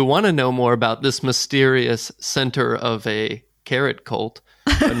who want to know more about this mysterious center of a carrot cult,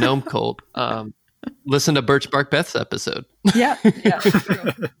 a gnome cult, listen to Birch Bark Beth's episode. Yeah.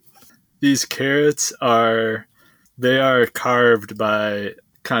 True. These carrots are carved by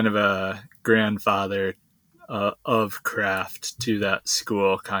kind of a grandfather of craft to that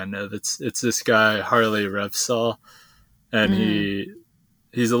school. Kind of, it's this guy Harley Revsol, and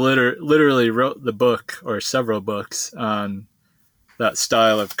he's literally wrote the book or several books on that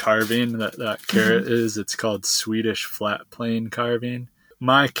style of carving that carrot is. It's called Swedish flat plane carving.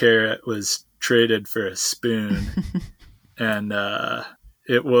 My carrot was traded for a spoon, and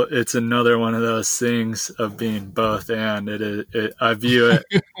it's another one of those things of being both and. I view it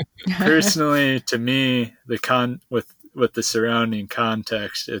personally, to me, with the surrounding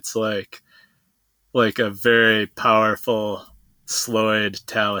context, it's like a very powerful Sloyd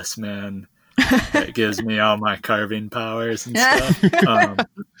talisman that gives me all my carving powers and stuff.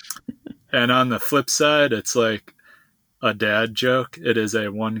 And on the flip side, it's like a dad joke. It is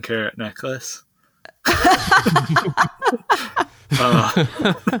a 1 carat necklace.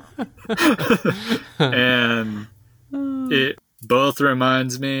 And it both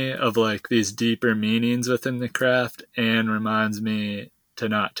reminds me of like these deeper meanings within the craft and reminds me to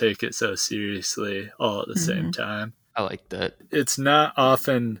not take it so seriously all at the same time. I like that. It's not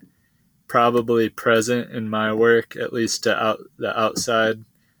often probably present in my work, at least to the outside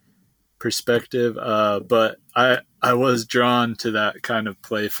perspective, but I was drawn to that kind of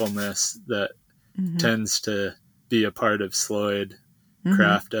playfulness that tends to be a part of Sloyd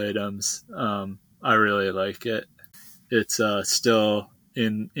craft items. I really like it. It's still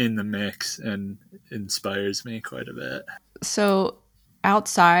in the mix and inspires me quite a bit. So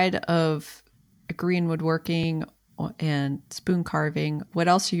outside of green woodworking and spoon carving, what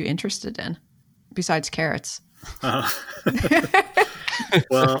else are you interested in besides carrots?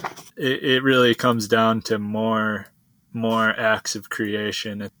 Well, it really comes down to more acts of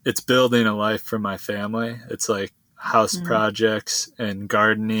creation. It's building a life for my family. It's like house projects and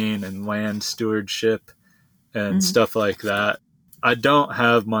gardening and land stewardship and stuff like that. I don't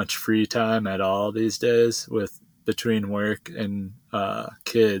have much free time at all these days between work and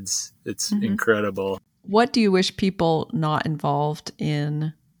kids. It's incredible. What do you wish people not involved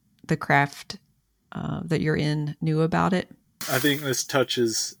in the craft that you're in knew about it? I think this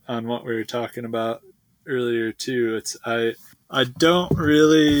touches on what we were talking about earlier too. I don't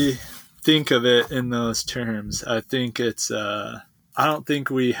really think of it in those terms. I think I don't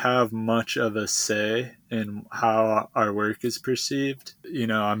think we have much of a say in how our work is perceived. You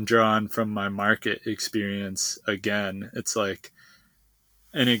know, I'm drawn from my market experience again. It's like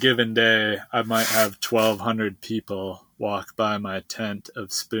in a given day, I might have 1,200 people walk by my tent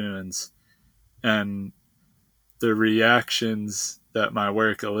of spoons, and the reactions that my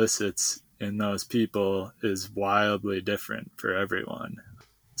work elicits in those people is wildly different for everyone.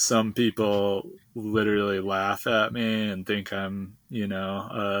 Some people literally laugh at me and think I'm,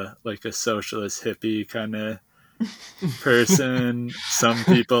 like a socialist hippie kind of person.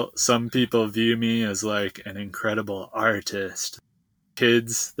 Some people view me as like an incredible artist.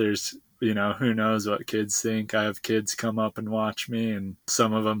 Kids, there's, who knows what kids think. I have kids come up and watch me, and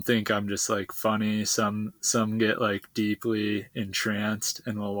some of them think I'm just like funny. Some get like deeply entranced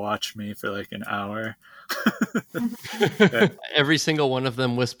and will watch me for like an hour. Every single one of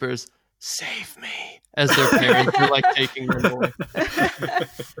them whispers, "Save me," as their parents are like taking them away.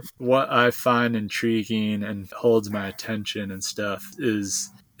 What I find intriguing and holds my attention and stuff is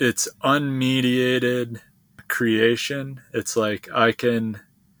it's unmediated creation. It's like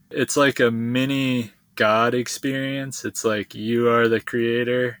it's like a mini God experience. It's like you are the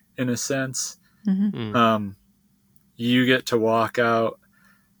creator in a sense, You get to walk out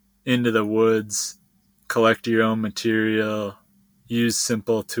into the woods, collect your own material, use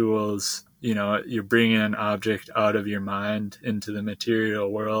simple tools. You know, you're bringing an object out of your mind into the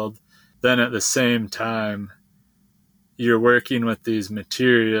material world. Then at the same time, you're working with these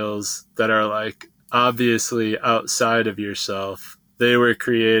materials that are like obviously outside of yourself. They were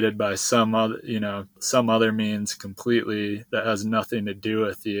created by some other means completely that has nothing to do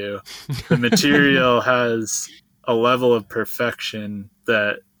with you. The material has a level of perfection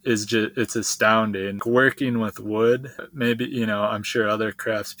that is just, it's astounding. Working with wood, maybe, you know, I'm sure other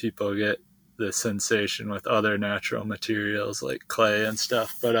craftspeople get the sensation with other natural materials like clay and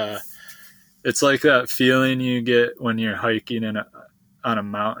stuff, but it's like that feeling you get when you're hiking on a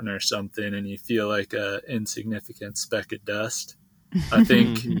mountain or something and you feel like a insignificant speck of dust. I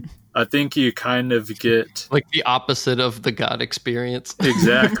think you kind of get like the opposite of the God experience.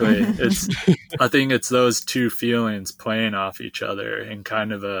 Exactly. I think it's those two feelings playing off each other in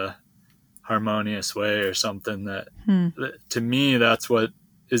kind of a harmonious way or something that to me, that's what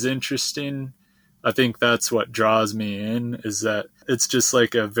is interesting. I think that's what draws me in, is that it's just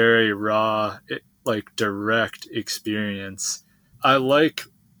like a very raw, like direct experience. I like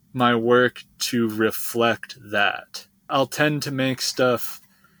my work to reflect that. I'll tend to make stuff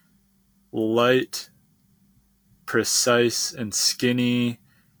light, precise, and skinny,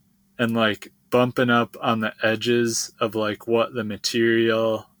 and like bumping up on the edges of like what the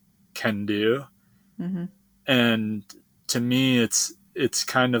material can do. And to me, it's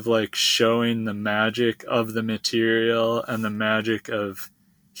kind of like showing the magic of the material and the magic of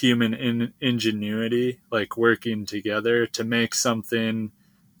human ingenuity, like working together to make something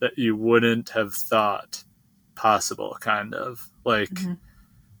that you wouldn't have thought possible, kind of like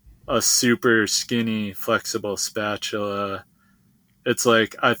a super skinny flexible spatula. It's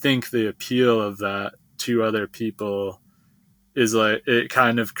like, I think the appeal of that to other people is like, it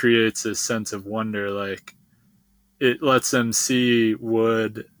kind of creates a sense of wonder. Like it lets them see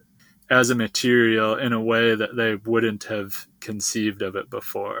wood as a material in a way that they wouldn't have conceived of it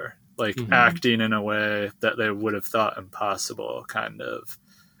before, like acting in a way that they would have thought impossible, kind of.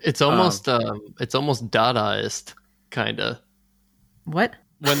 It's almost Dadaist, kind of. What?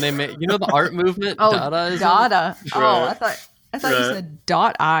 When they make, you know, the art movement, Oh, Dadaism? Dada. Oh, Right. I thought you said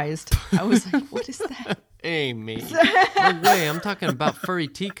dot-ized. I was like, what is that? Amy. No way, I'm talking about furry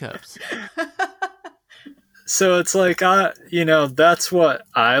teacups. So it's like, that's what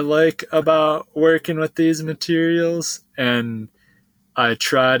I like about working with these materials. And I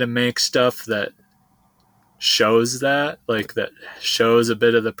try to make stuff that shows that, like that shows a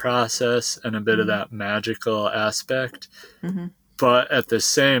bit of the process and a bit of that magical aspect. But at the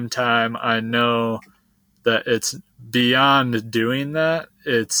same time, I know that it's beyond doing that.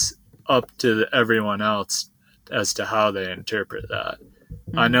 It's up to everyone else as to how they interpret that.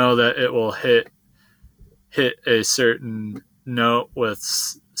 I know that it will hit a certain note with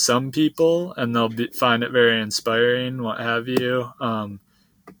some people and they'll find it very inspiring, what have you.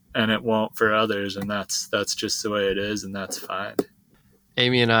 And it won't for others. And that's just the way it is. And that's fine.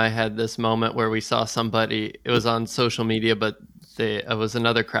 Amy and I had this moment where we saw somebody, it was on social media, but it was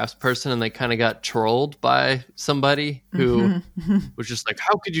another crafts person, and they kind of got trolled by somebody who was just like,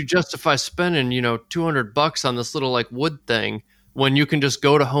 how could you justify spending, $200 on this little like wood thing when you can just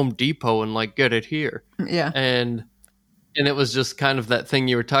go to Home Depot and like get it here? Yeah. And it was just kind of that thing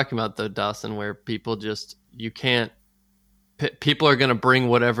you were talking about though, Dawson, where people just, people are going to bring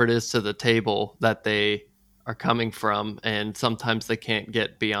whatever it is to the table that they are coming from. And sometimes they can't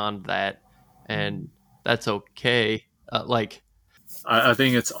get beyond that. And that's okay. I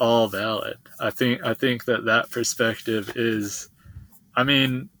think it's all valid. I think that perspective is, I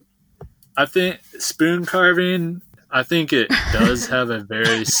think spoon carving, I think it does have a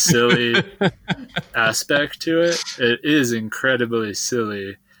very silly aspect to it. It is incredibly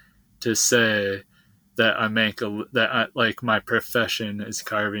silly to say that my profession is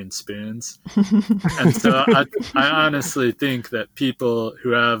carving spoons. And so I honestly think that people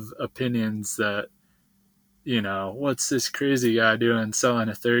who have opinions that, what's this crazy guy doing selling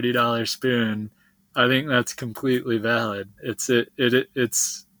a $30 spoon? I think that's completely valid.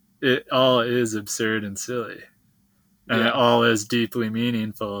 It all is absurd and silly. And it all is deeply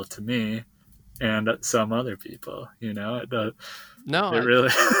meaningful to me and some other people, No,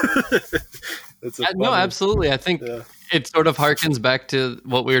 absolutely. I think it sort of harkens back to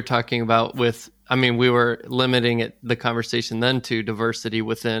what we were talking about we were limiting the conversation then to diversity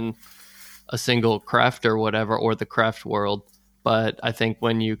within a single craft or whatever, or the craft world. But I think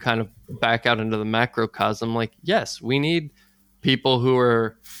when you kind of back out into the macrocosm, like, yes, we need people who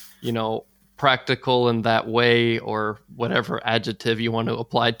are, practical in that way, or whatever adjective you want to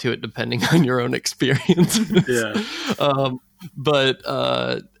apply to it, depending on your own experiences. Yeah.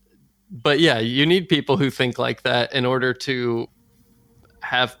 But yeah, you need people who think like that in order to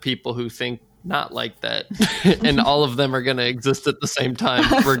have people who think not like that. And all of them are going to exist at the same time,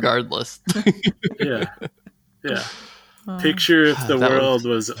 regardless. Yeah. Yeah. Picture if the That world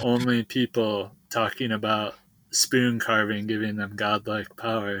was only people talking about spoon carving, giving them godlike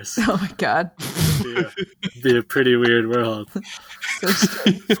powers. Oh my God. Be a pretty weird world. So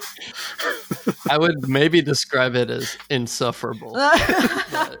strange. I would maybe describe it as insufferable.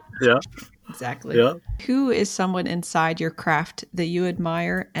 But Yeah. Exactly. Yeah. Who is someone inside your craft that you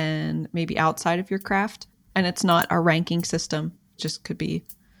admire and maybe outside of your craft? And it's not a ranking system, just could be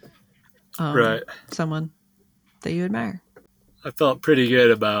Right. someone that you admire. I felt pretty good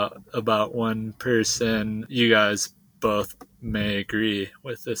about one person. You guys both may agree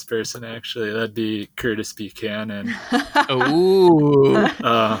with this person, actually. That'd be Curtis Buchanan. ooh.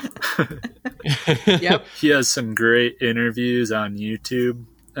 Yep. He has some great interviews on YouTube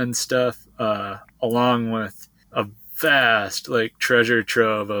and stuff, along with a vast treasure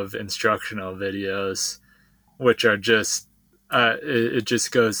trove of instructional videos, which are just it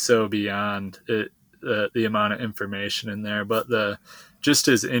just goes so beyond it, the amount of information in there. But just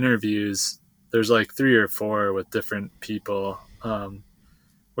his interviews, there's like 3 or 4 with different people,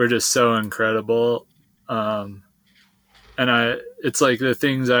 were just so incredible. And it's like the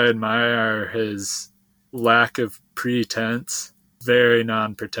things I admire are his lack of pretense, very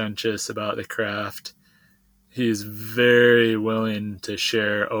non-pretentious about the craft. He's very willing to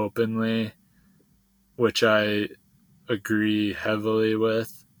share openly, which I agree heavily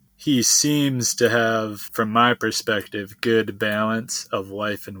with. He seems to have, from my perspective, good balance of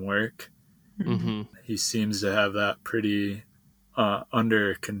life and work. Mm-hmm. He seems to have that pretty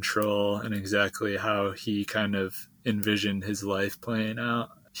under control and exactly how he kind of envisioned his life playing out.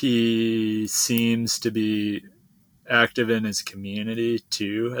 He seems to be active in his community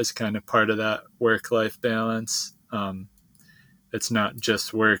too, as kind of part of that work-life balance. It's not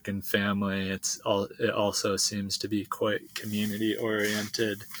just work and family. It also seems to be quite community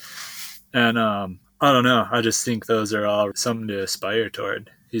oriented. And I don't know. I just think those are all something to aspire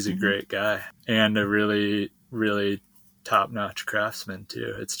toward. He's a great guy and a really, really top-notch craftsman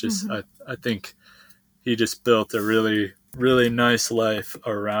too. It's just, I think he just built a really, really nice life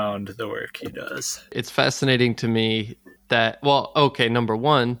around the work he does. It's fascinating to me that, well, okay, number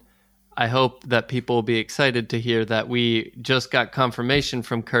one, I hope that people will be excited to hear that we just got confirmation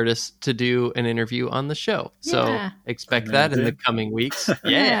from Curtis to do an interview on the show. Yeah. So expect that in the coming weeks.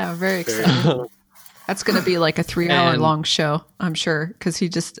 Yeah, very exciting. That's going to be like a 3-hour And- long show, I'm sure, because he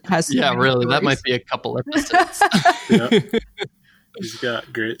just has so Yeah, many really. That stories. might be a couple episodes. Yeah. He's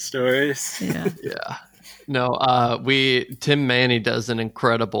got great stories. Yeah. Yeah. No, Tim Manny does an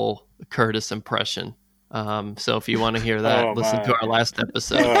incredible Curtis impression. So if you want to hear that, Oh, listen to my. our last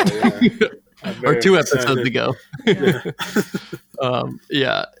episode. Oh, yeah. I'm Or very 2 excited. episodes ago.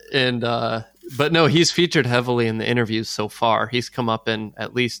 But no, he's featured heavily in the interviews so far. He's come up in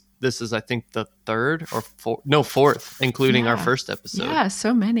at least, this is I think the 3rd or 4th, including our Yeah. first episode. Yeah,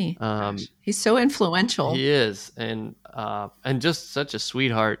 so many. He's so influential. He is, and just such a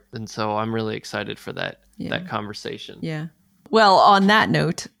sweetheart, and so I'm really excited for that conversation. Yeah. Well, on that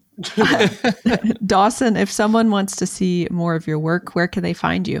note, Dawson, if someone wants to see more of your work, where can they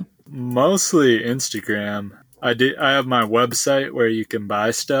find you? Mostly Instagram. I have my website where you can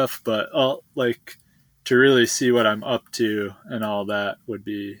buy stuff, but to really see what I'm up to and all that would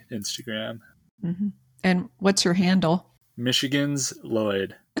be Instagram. Mm-hmm. And what's your handle? Michigan's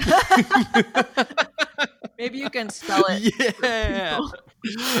Lloyd. Maybe you can spell it. Yeah.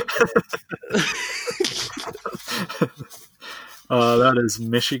 That is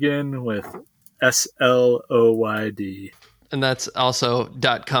Michigan with SLOYD. And that's also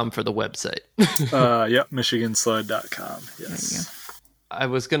 .com for the website. Yep, michigansloyd.com. Yes. There you I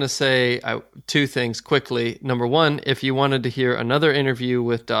was going to say 2 things quickly. Number one, if you wanted to hear another interview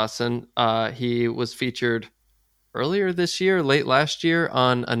with Dawson, he was featured earlier this year, late last year,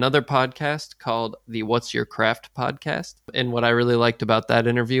 on another podcast called the What's Your Craft podcast. And what I really liked about that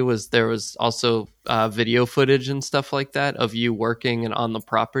interview was there was also video footage and stuff like that of you working and on the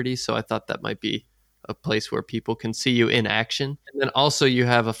property. So I thought that might be a place where people can see you in action. And then also you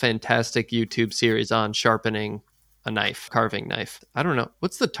have a fantastic YouTube series on sharpening a knife, carving knife. I don't know.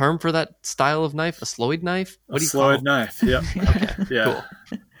 What's the term for that style of knife? A Sloyd knife? What do you call Sloyd it? knife. Yep. Okay, Yeah.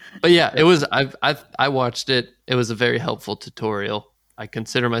 cool. But yeah, it was. I watched it. It was a very helpful tutorial. I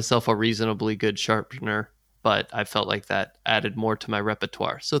consider myself a reasonably good sharpener, but I felt like that added more to my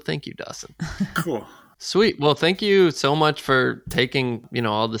repertoire. So thank you, Dawson. Cool. Sweet. Well, thank you so much for taking,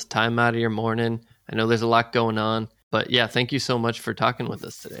 all this time out of your morning. I know there's a lot going on, but yeah, thank you so much for talking with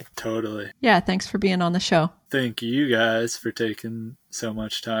us today. Totally. Yeah, thanks for being on the show. Thank you guys for taking so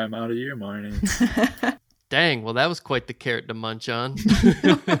much time out of your mornings. Dang, well, that was quite the carrot to munch on.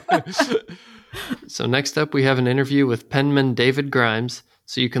 So next up, we have an interview with penman David Grimes,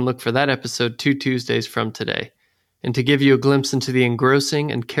 so you can look for that episode 2 Tuesdays from today. And to give you a glimpse into the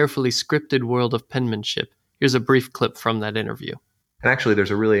engrossing and carefully scripted world of penmanship, here's a brief clip from that interview. And actually,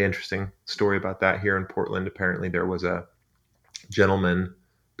 there's a really interesting story about that here in Portland. Apparently, there was a gentleman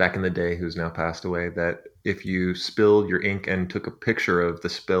back in the day who's now passed away that if you spilled your ink and took a picture of the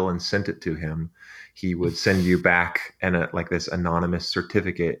spill and sent it to him, he would send you back like this anonymous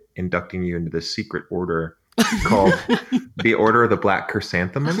certificate inducting you into this secret order called the Order of the Black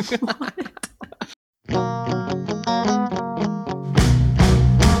Chrysanthemum.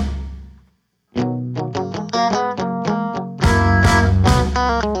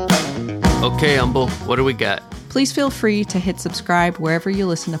 Okay, Humble, what do we got? Please feel free to hit subscribe wherever you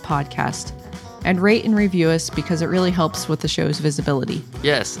listen to podcasts, and rate and review us because it really helps with the show's visibility.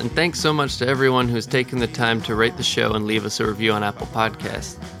 Yes, and thanks so much to everyone who's taken the time to rate the show and leave us a review on Apple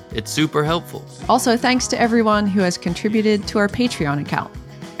Podcasts. It's super helpful. Also, thanks to everyone who has contributed to our Patreon account.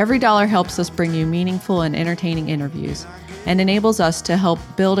 Every dollar helps us bring you meaningful and entertaining interviews and enables us to help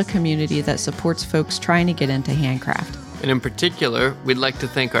build a community that supports folks trying to get into handcraft. And in particular, we'd like to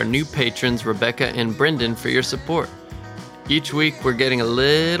thank our new patrons, Rebecca and Brendan, for your support. Each week, we're getting a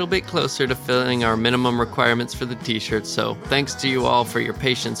little bit closer to filling our minimum requirements for the t-shirts, so thanks to you all for your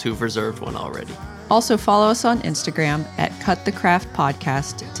patience who've reserved one already. Also, follow us on Instagram at Cut the Craft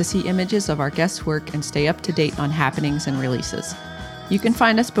Podcast to see images of our guests' work and stay up to date on happenings and releases. You can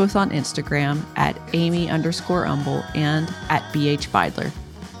find us both on Instagram at Amy_Umble and at BH Beidler.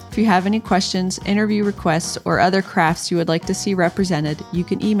 If you have any questions, interview requests, or other crafts you would like to see represented, you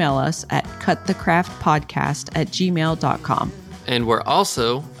can email us at cutthecraftpodcast@gmail.com. And we're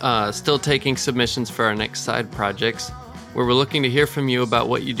also still taking submissions for our next side projects, where we're looking to hear from you about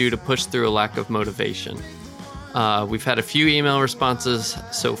what you do to push through a lack of motivation. We've had a few email responses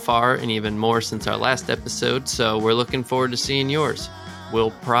so far, and even more since our last episode, so we're looking forward to seeing yours.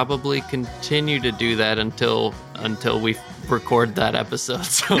 We'll probably continue to do that until we record that episode.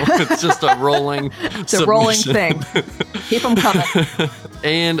 So it's just a rolling It's a rolling thing. Keep them coming.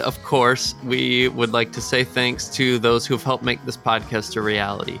 And of course, we would like to say thanks to those who have helped make this podcast a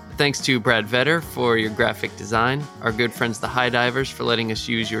reality. Thanks to Brad Vetter for your graphic design, our good friends the High Divers for letting us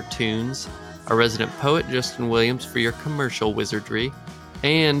use your tunes, our resident poet Justin Williams for your commercial wizardry,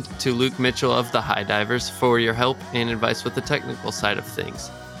 and to Luke Mitchell of the High Divers for your help and advice with the technical side of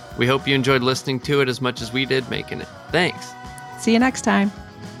things. We hope you enjoyed listening to it as much as we did making it. Thanks. See you next time.